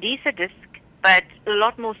on the Fundisa Disk, but a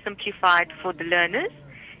lot more simplified for the learners.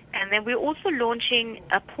 And then we're also launching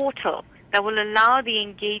a portal that will allow the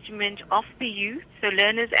engagement of the youth, so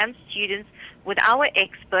learners and students, with our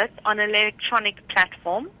experts on an electronic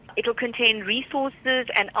platform. It will contain resources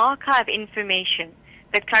and archive information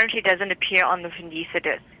that currently doesn't appear on the Fundisa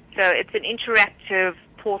Disk. So it's an interactive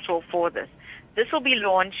portal for this. This will be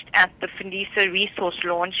launched at the Fundisa Resource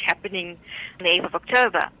launch happening on the 8th of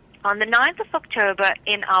October. On the 9th of October,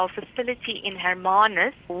 in our facility in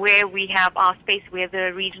Hermanus, where we have our Space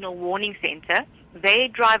Weather Regional Warning Center, they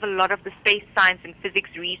drive a lot of the space science and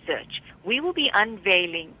physics research. We will be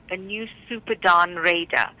unveiling a new Super Dawn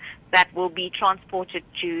radar that will be transported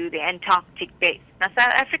to the Antarctic base. Now,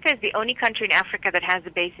 South Africa is the only country in Africa that has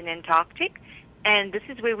a base in Antarctic, and this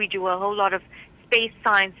is where we do a whole lot of space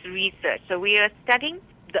science research. So we are studying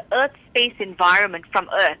the Earth space environment from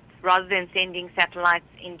Earth, rather than sending satellites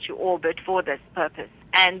into orbit for this purpose.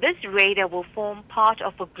 And this radar will form part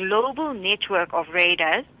of a global network of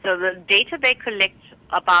radars. So the data they collect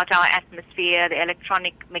about our atmosphere, the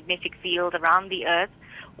electronic magnetic field around the Earth,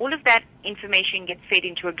 all of that information gets fed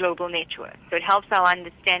into a global network. So it helps our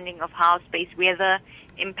understanding of how space weather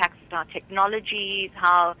impacts our technologies,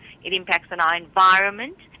 how it impacts on our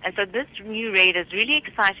environment. And so this new radar is really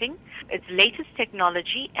exciting. It's latest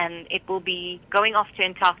technology, and it will be going off to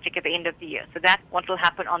Antarctic at the end of the year. So that's what will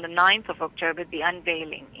happen on the 9th of October, the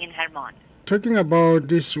unveiling in Hermanus. Talking about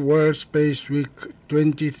this World Space Week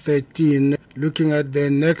 2013, looking at the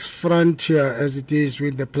next frontier as it is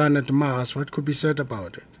with the planet Mars, what could be said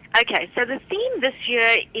about it? Okay, so the theme this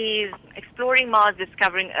year is exploring Mars,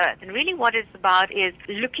 discovering Earth. And really what it's about is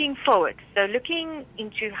looking forward. So looking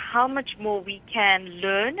into how much more we can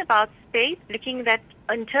learn about space, looking that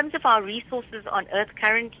in terms of our resources on Earth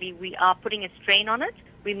currently, we are putting a strain on it.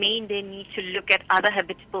 We may then need to look at other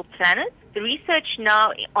habitable planets. The research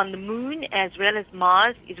now on the Moon as well as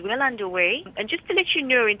Mars is well underway. And just to let you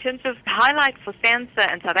know, in terms of highlight for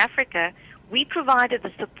SANSA and South Africa, we provided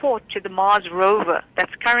the support to the Mars rover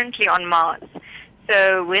that's currently on Mars.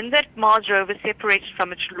 So when that Mars rover separated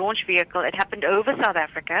from its launch vehicle, it happened over South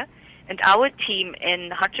Africa, and our team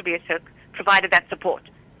in Hartbeespoort provided that support.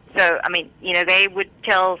 So, I mean, they would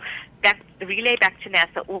relay back to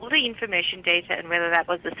NASA all the information data and whether that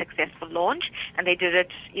was a successful launch, and they did it,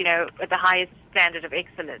 at the highest standard of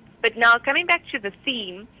excellence. But now, coming back to the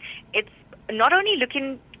theme, it's not only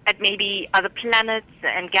looking at maybe other planets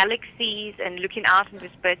and galaxies and looking out into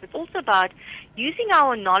space. It's also about using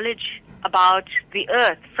our knowledge about the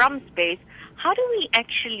Earth from space. How do we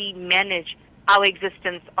actually manage our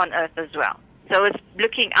existence on Earth as well? So it's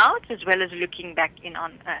looking out as well as looking back in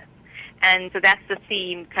on Earth. And so that's the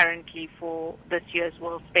theme currently for this year's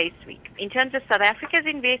World Space Week. In terms of South Africa's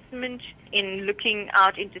investment in looking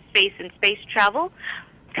out into space and space travel,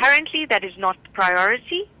 currently that is not the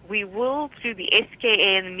priority. We will, through the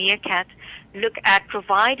SKA and the Meerkat, look at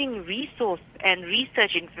providing resource and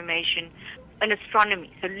research information in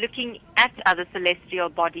astronomy. So looking at other celestial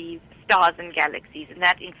bodies, stars and galaxies, and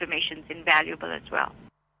that information is invaluable as well.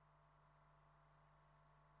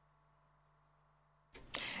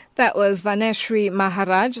 That was Vaneshri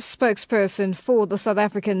Maharaj, spokesperson for the South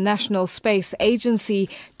African National Space Agency,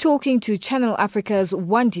 talking to Channel Africa's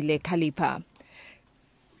Wandile Kalipa.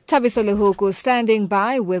 Tabiso Lehuku standing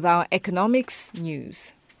by with our economics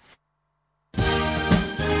news.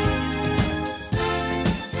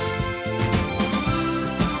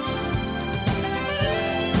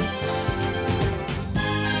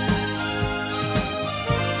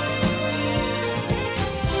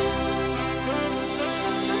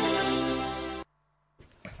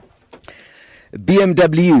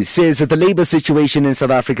 BMW says that the labour situation in South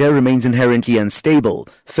Africa remains inherently unstable,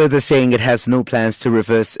 further saying it has no plans to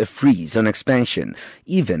reverse a freeze on expansion,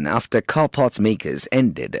 even after car parts makers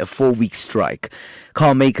ended a 4-week strike.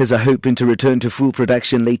 Car makers are hoping to return to full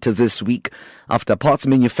production later this week after parts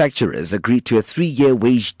manufacturers agreed to a 3-year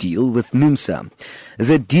wage deal with NUMSA.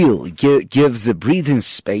 The deal gives a breathing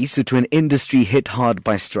space to an industry hit hard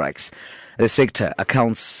by strikes. The sector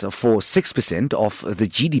accounts for 6% of the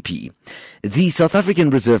GDP. The South African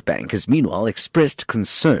Reserve Bank has meanwhile expressed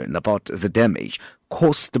concern about the damage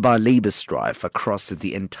caused by labour strife across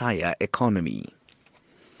the entire economy.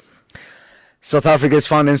 South Africa's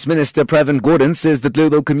Finance Minister Pravin Gordhan says the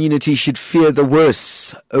global community should fear the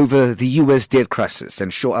worst over the U.S. debt crisis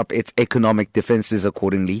and shore up its economic defences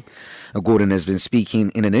accordingly. Gordhan has been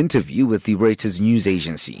speaking in an interview with the Reuters news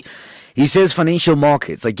agency. He says financial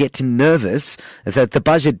markets are getting nervous that the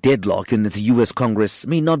budget deadlock in the U.S. Congress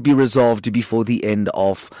may not be resolved before the end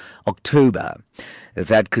of October.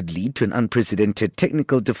 That could lead to an unprecedented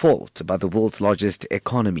technical default by the world's largest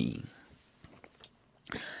economy.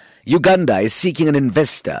 Uganda is seeking an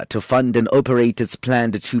investor to fund and operate its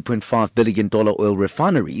planned $2.5 billion oil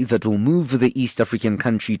refinery that will move the East African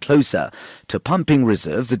country closer to pumping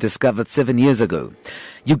reserves discovered 7 years ago.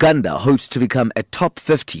 Uganda hopes to become a top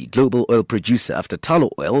 50 global oil producer after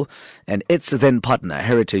Tullow Oil and its then partner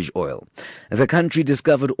Heritage Oil. The country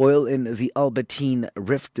discovered oil in the Albertine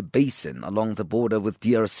Rift Basin along the border with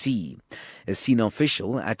DRC. A senior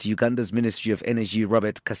official at Uganda's Ministry of Energy,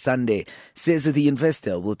 Robert Kasande, says that the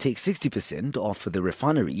investor will take 60% of the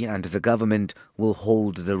refinery and the government will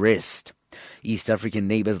hold the rest. East African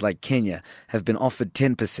neighbors like Kenya have been offered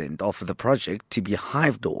 10% of the project to be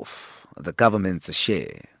hived off the government's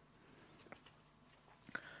share.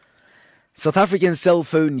 South African cell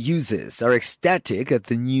phone users are ecstatic at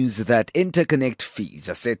the news that interconnect fees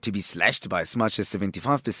are set to be slashed by as much as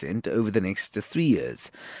 75% over the next 3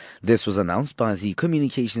 years. This was announced by the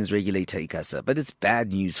communications regulator ICASA, but it's bad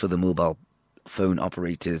news for the mobile phone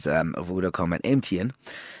operators Vodacom and MTN.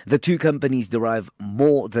 The two companies derive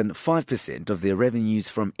more than 5% of their revenues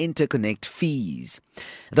from interconnect fees.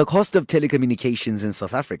 The cost of telecommunications in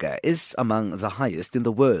South Africa is among the highest in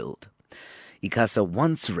the world. ICASA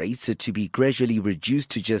wants rates to be gradually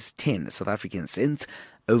reduced to just 10 South African cents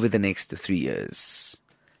over the next 3 years.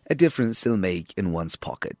 A difference it'll make in one's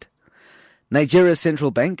pocket. Nigeria's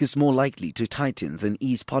central bank is more likely to tighten than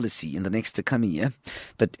ease policy in the next coming year,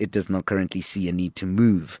 but it does not currently see a need to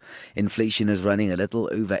move. Inflation is running a little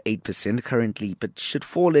over 8% currently, but should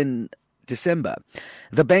fall in December.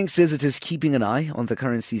 The bank says it is keeping an eye on the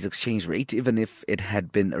currency's exchange rate, even if it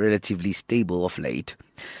had been relatively stable of late.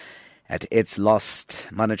 At its last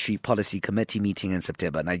Monetary Policy Committee meeting in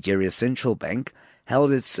September, Nigeria's central bank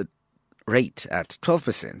held its rate at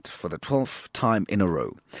 12% for the 12th time in a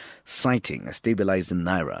row, citing a stabilizing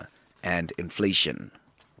naira and inflation.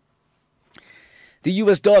 The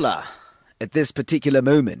US dollar at this particular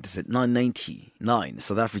moment is at 9.99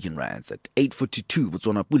 South African rands, at 8.42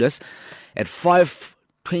 Botswana pulas, at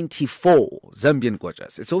 5.24 Zambian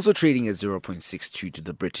kwajas. It's also trading at 0.62 to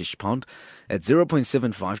the British pound, at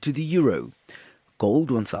 0.75 to the euro. Gold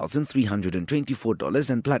 $1,324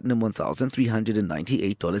 and platinum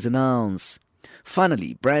 $1,398 an ounce.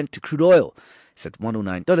 Finally, Brent crude oil is at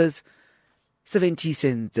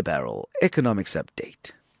 $109.70 a barrel. Economics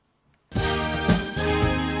update.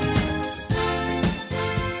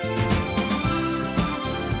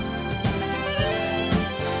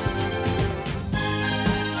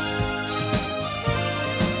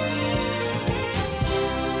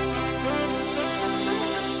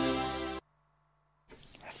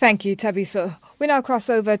 Thank you, Tabiso. We now cross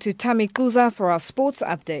over to Tami Kuza for our sports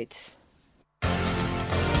update.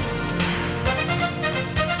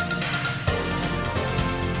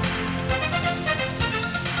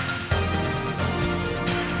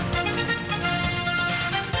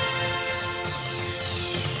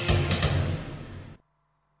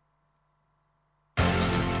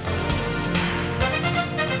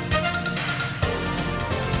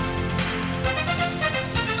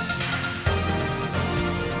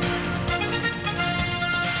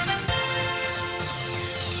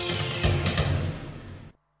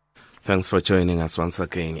 Thanks for joining us once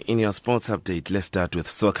again. In your sports update, let's start with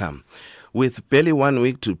soccer. With barely 1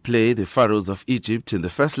 week to play the Pharaohs of Egypt in the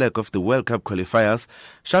first leg of the World Cup qualifiers,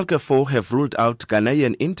 Schalke 04 have ruled out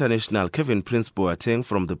Ghanaian international Kevin Prince Boateng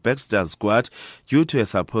from the Black Stars squad due to a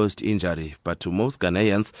supposed injury. But to most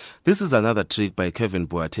Ghanaians, this is another trick by Kevin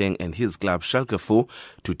Boateng and his club Schalke 04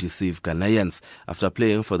 to deceive Ghanaians. After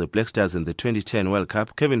playing for the Black Stars in the 2010 World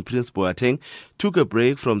Cup, Kevin Prince Boateng took a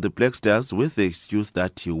break from the Black Stars with the excuse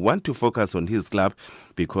that he wants to focus on his club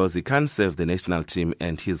because he can't serve the national team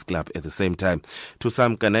and his club at the same time. To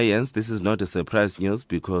some Ghanaians, this is not a surprise news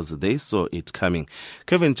because they saw it coming.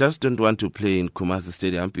 Kevin just don't want to play in Kumasi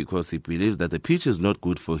Stadium because he believes that the pitch is not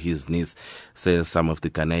good for his knees, say some of the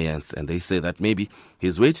Ghanaians. And they say that maybe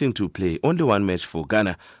he's waiting to play only one match for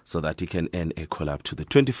Ghana so that he can earn a call-up to the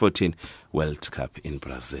 2014 World Cup in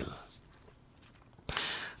Brazil.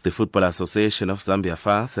 The Football Association of Zambia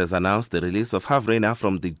FAS has announced the release of Herve Renner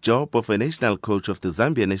from the job of a national coach of the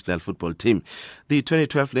Zambia national football team. The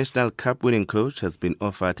 2012 National Cup winning coach has been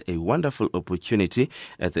offered a wonderful opportunity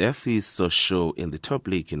at the FE Sochaux in the top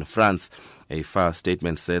league in France. A FAS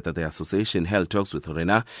statement said that the association held talks with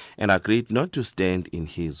Renner and agreed not to stand in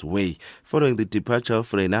his way. Following the departure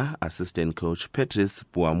of Renner, assistant coach Patrice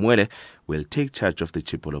Boamwele will take charge of the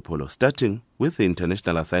Chipolopolo, starting with the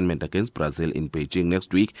international assignment against Brazil in Beijing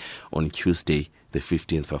next week on Tuesday, the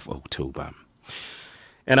 15th of October.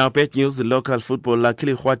 And our bad news, the local footballer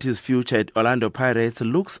Khili Kgwathi's future at Orlando Pirates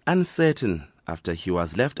looks uncertain after he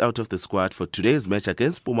was left out of the squad for today's match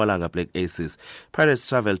against Mpumalanga Black Aces. Pirates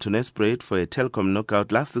traveled to Nelspruit for a Telkom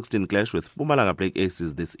knockout last 16 clash with Mpumalanga Black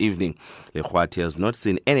Aces this evening. Kgwathi has not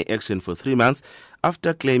seen any action for 3 months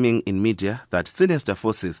after claiming in media that sinister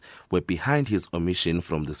forces were behind his omission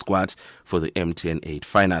from the squad for the MTN 8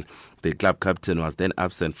 final. The club captain was then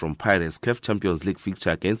absent from Pirates' CAF Champions League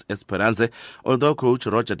fixture against Esperance, although coach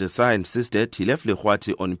Roger Desai insisted he left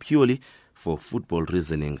Kgwathi on purely for football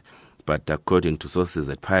reasoning. But according to sources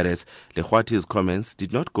at Pirates, Kgwathi's comments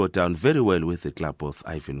did not go down very well with the club boss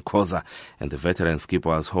Ivan Khoza, and the veteran skipper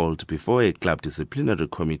was hauled before a club disciplinary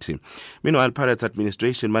committee. Meanwhile, Pirates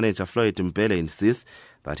administration manager Floyd Mbele insists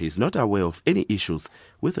that he is not aware of any issues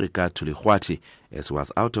with regard to Kgwathi, as he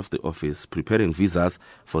was out of the office preparing visas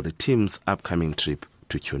for the team's upcoming trip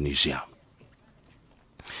to Tunisia.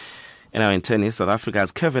 And now in tennis, South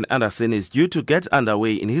Africa's Kevin Anderson is due to get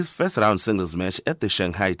underway in his first round singles match at the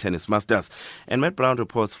Shanghai Tennis Masters. And Matt Brown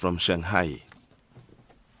reports from Shanghai.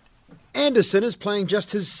 Anderson is playing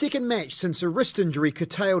just his second match since a wrist injury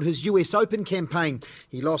curtailed his US Open campaign.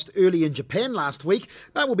 He lost early in Japan last week,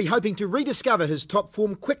 but will be hoping to rediscover his top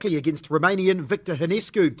form quickly against Romanian Victor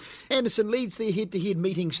Hănescu. Anderson leads their head-to-head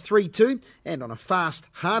meetings 3-2, and on a fast,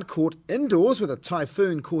 hard court indoors with a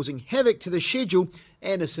typhoon causing havoc to the schedule,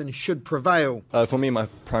 Anderson should prevail. For me, my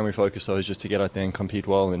primary focus though is just to get out there and compete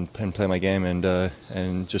well and play my game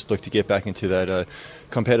and just look to get back into that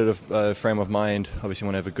competitive frame of mind. Obviously,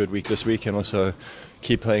 want to have a good week this week and also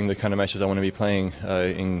keep playing the kind of matches I want to be playing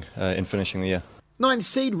in finishing the year. 9th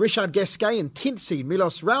seed Richard Gasquet and 10th seed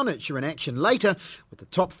Milos Raonic are in action later, with the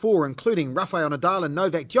top four including Rafael Nadal and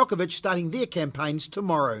Novak Djokovic starting their campaigns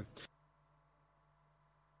tomorrow.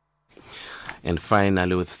 And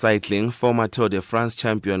finally, with cycling, former Tour de France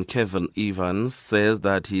champion Kevin Evans says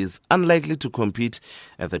that he is unlikely to compete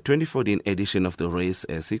at the 2014 edition of the race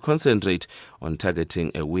as he concentrates on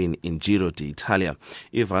targeting a win in Giro d'Italia.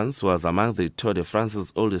 Evans was among the Tour de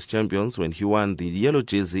France's oldest champions when he won the yellow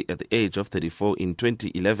jersey at the age of 34 in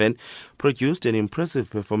 2011, produced an impressive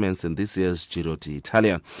performance in this year's Giro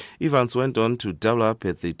d'Italia. Evans went on to double up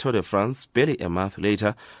at the Tour de France barely a month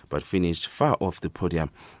later, but finished far off the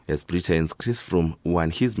podium as Britain's Chris Froome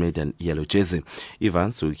won his maiden yellow jersey.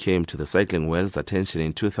 Evans, who came to the cycling world's attention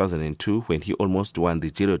in 2002 when he almost won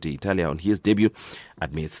the Giro d'Italia on his debut,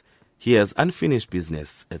 admits he has unfinished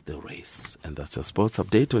business at the race. And that's your sports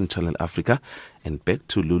update on Channel Africa. And back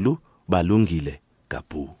to Lulu Balungile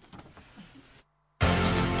Kapu.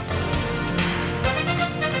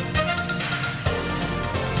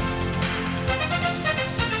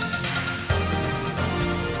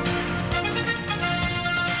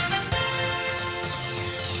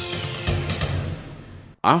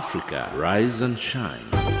 Africa, rise and shine.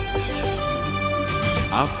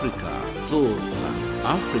 Africa, zorka.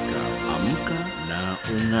 Africa, amka na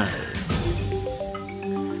ung'are.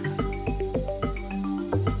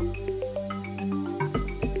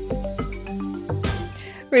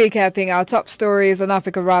 Recapping our top stories on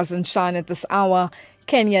Africa Rise and Shine at this hour.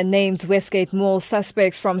 Kenya names Westgate Mall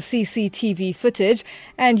suspects from CCTV footage,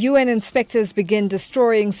 and UN inspectors begin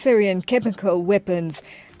destroying Syrian chemical weapons.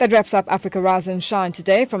 That wraps up Africa Rise and Shine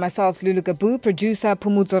today. From myself, Lulu Gabu, producer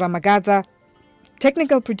Pumuzo Ramagaza,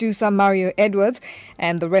 technical producer Mario Edwards,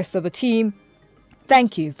 and the rest of the team,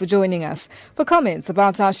 thank you for joining us. For comments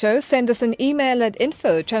about our show, send us an email at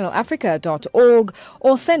info@channelafrica.org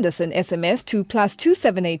or send us an SMS to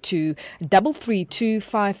 +2782 332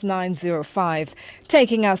 5905.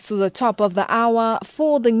 Taking us to the top of the hour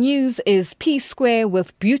for the news is P Square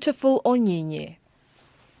with Beautiful Onyinye.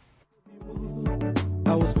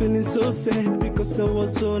 I was feeling so sad because I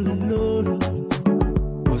was all alone.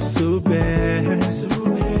 Was so bad.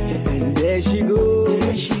 And there she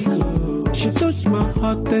goes. She touched my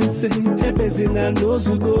heart and said, Ebezina knows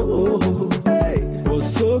to go. Hey, was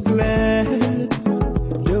so glad.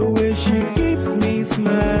 The way she keeps me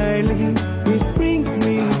smiling, it brings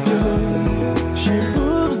me joy. She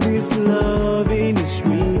proves this loving is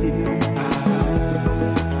real.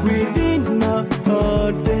 Within my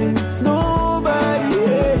heart there's nobody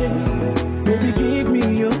else. Baby, give me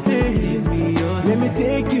your hand. Let me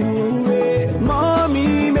take you away.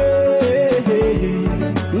 Mommy,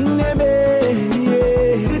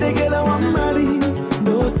 see the girl I want marry.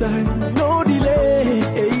 No time, no delay.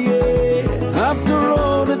 After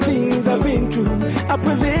all the things I've been through, I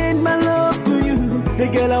present my love to you. The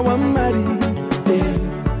girl I want marry.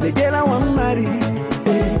 The girl I want marry.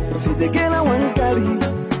 See the girl I want carry.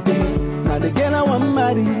 Now the girl I want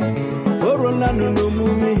marry. Oh, Rolando, no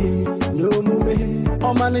mume, no mume.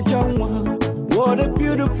 Oh, man, what a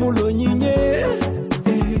beautiful onyinye.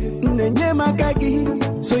 Nenye makagi,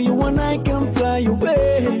 so you and I can fly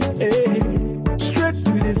away. Straight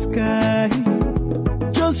to the sky,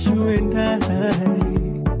 just you and I.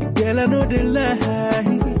 Girl, I know the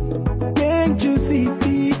lie. Can't you see?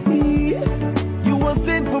 You were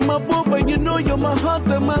sent from above, and you know you're my heart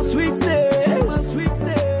and my sweetness.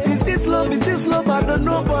 Is this love? Is this love? I don't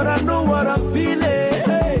know, but I know what I'm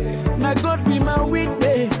feeling. Now God be my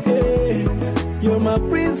witness. You're my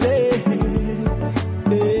princess.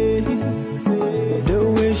 The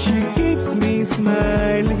way she keeps me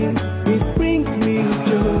smiling, it brings me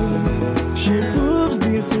joy. She proves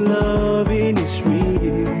this loving is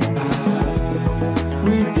real.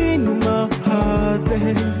 Within my heart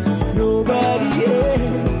there's nobody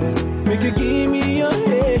else. Make you give me your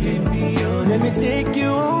hand. Let me take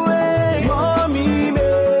you away. Mommy,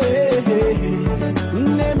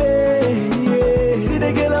 see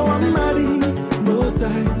the girl I want marry. No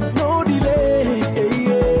time, no delay.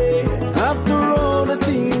 After all the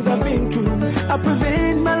things I've been through, I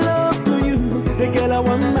present my love to you. The girl I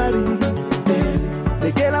want marry.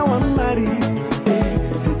 The girl I want marry.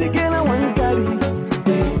 See the girl I want carry.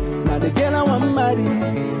 Now the girl I want marry.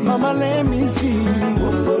 Mama, let me see.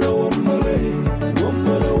 Wombolo, wombole.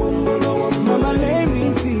 Wombolo, wombolo, wombole. Mama, let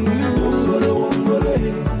me see. Wombolo, wombole.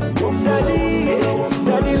 Daddy,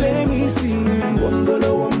 daddy, let me see.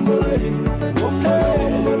 Wombolo, wombole. Wombolo,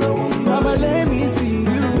 wombolo. Mama, let me see.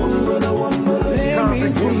 Wombolo, wombole. Let me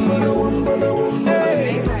see. Wombolo,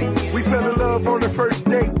 wombole. We fell in love on the first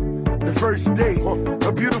date. The first date.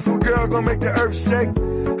 A beautiful girl gonna make the earth shake.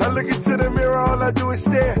 I look into the mirror, all I do know it's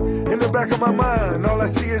there in the back of my mind. All I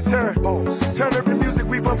see is her. Turn up the music,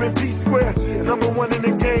 we bumpin' P Square. Number one in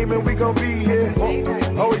the game, and we gon' be here.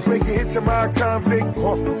 Always making hits in my convict.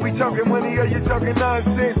 We talking money, or you talking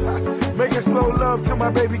nonsense? Making slow love to my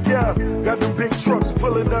baby girl. Got them big trucks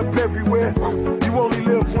pulling up everywhere. You only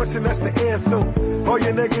live once, and that's the anthem. All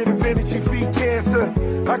your negative energy feed cancer.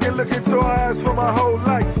 I can look into her eyes for my whole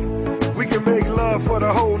life. We can make love for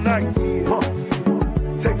the whole night.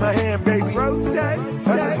 Take my hand, baby.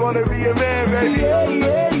 I just wanna be a man, baby.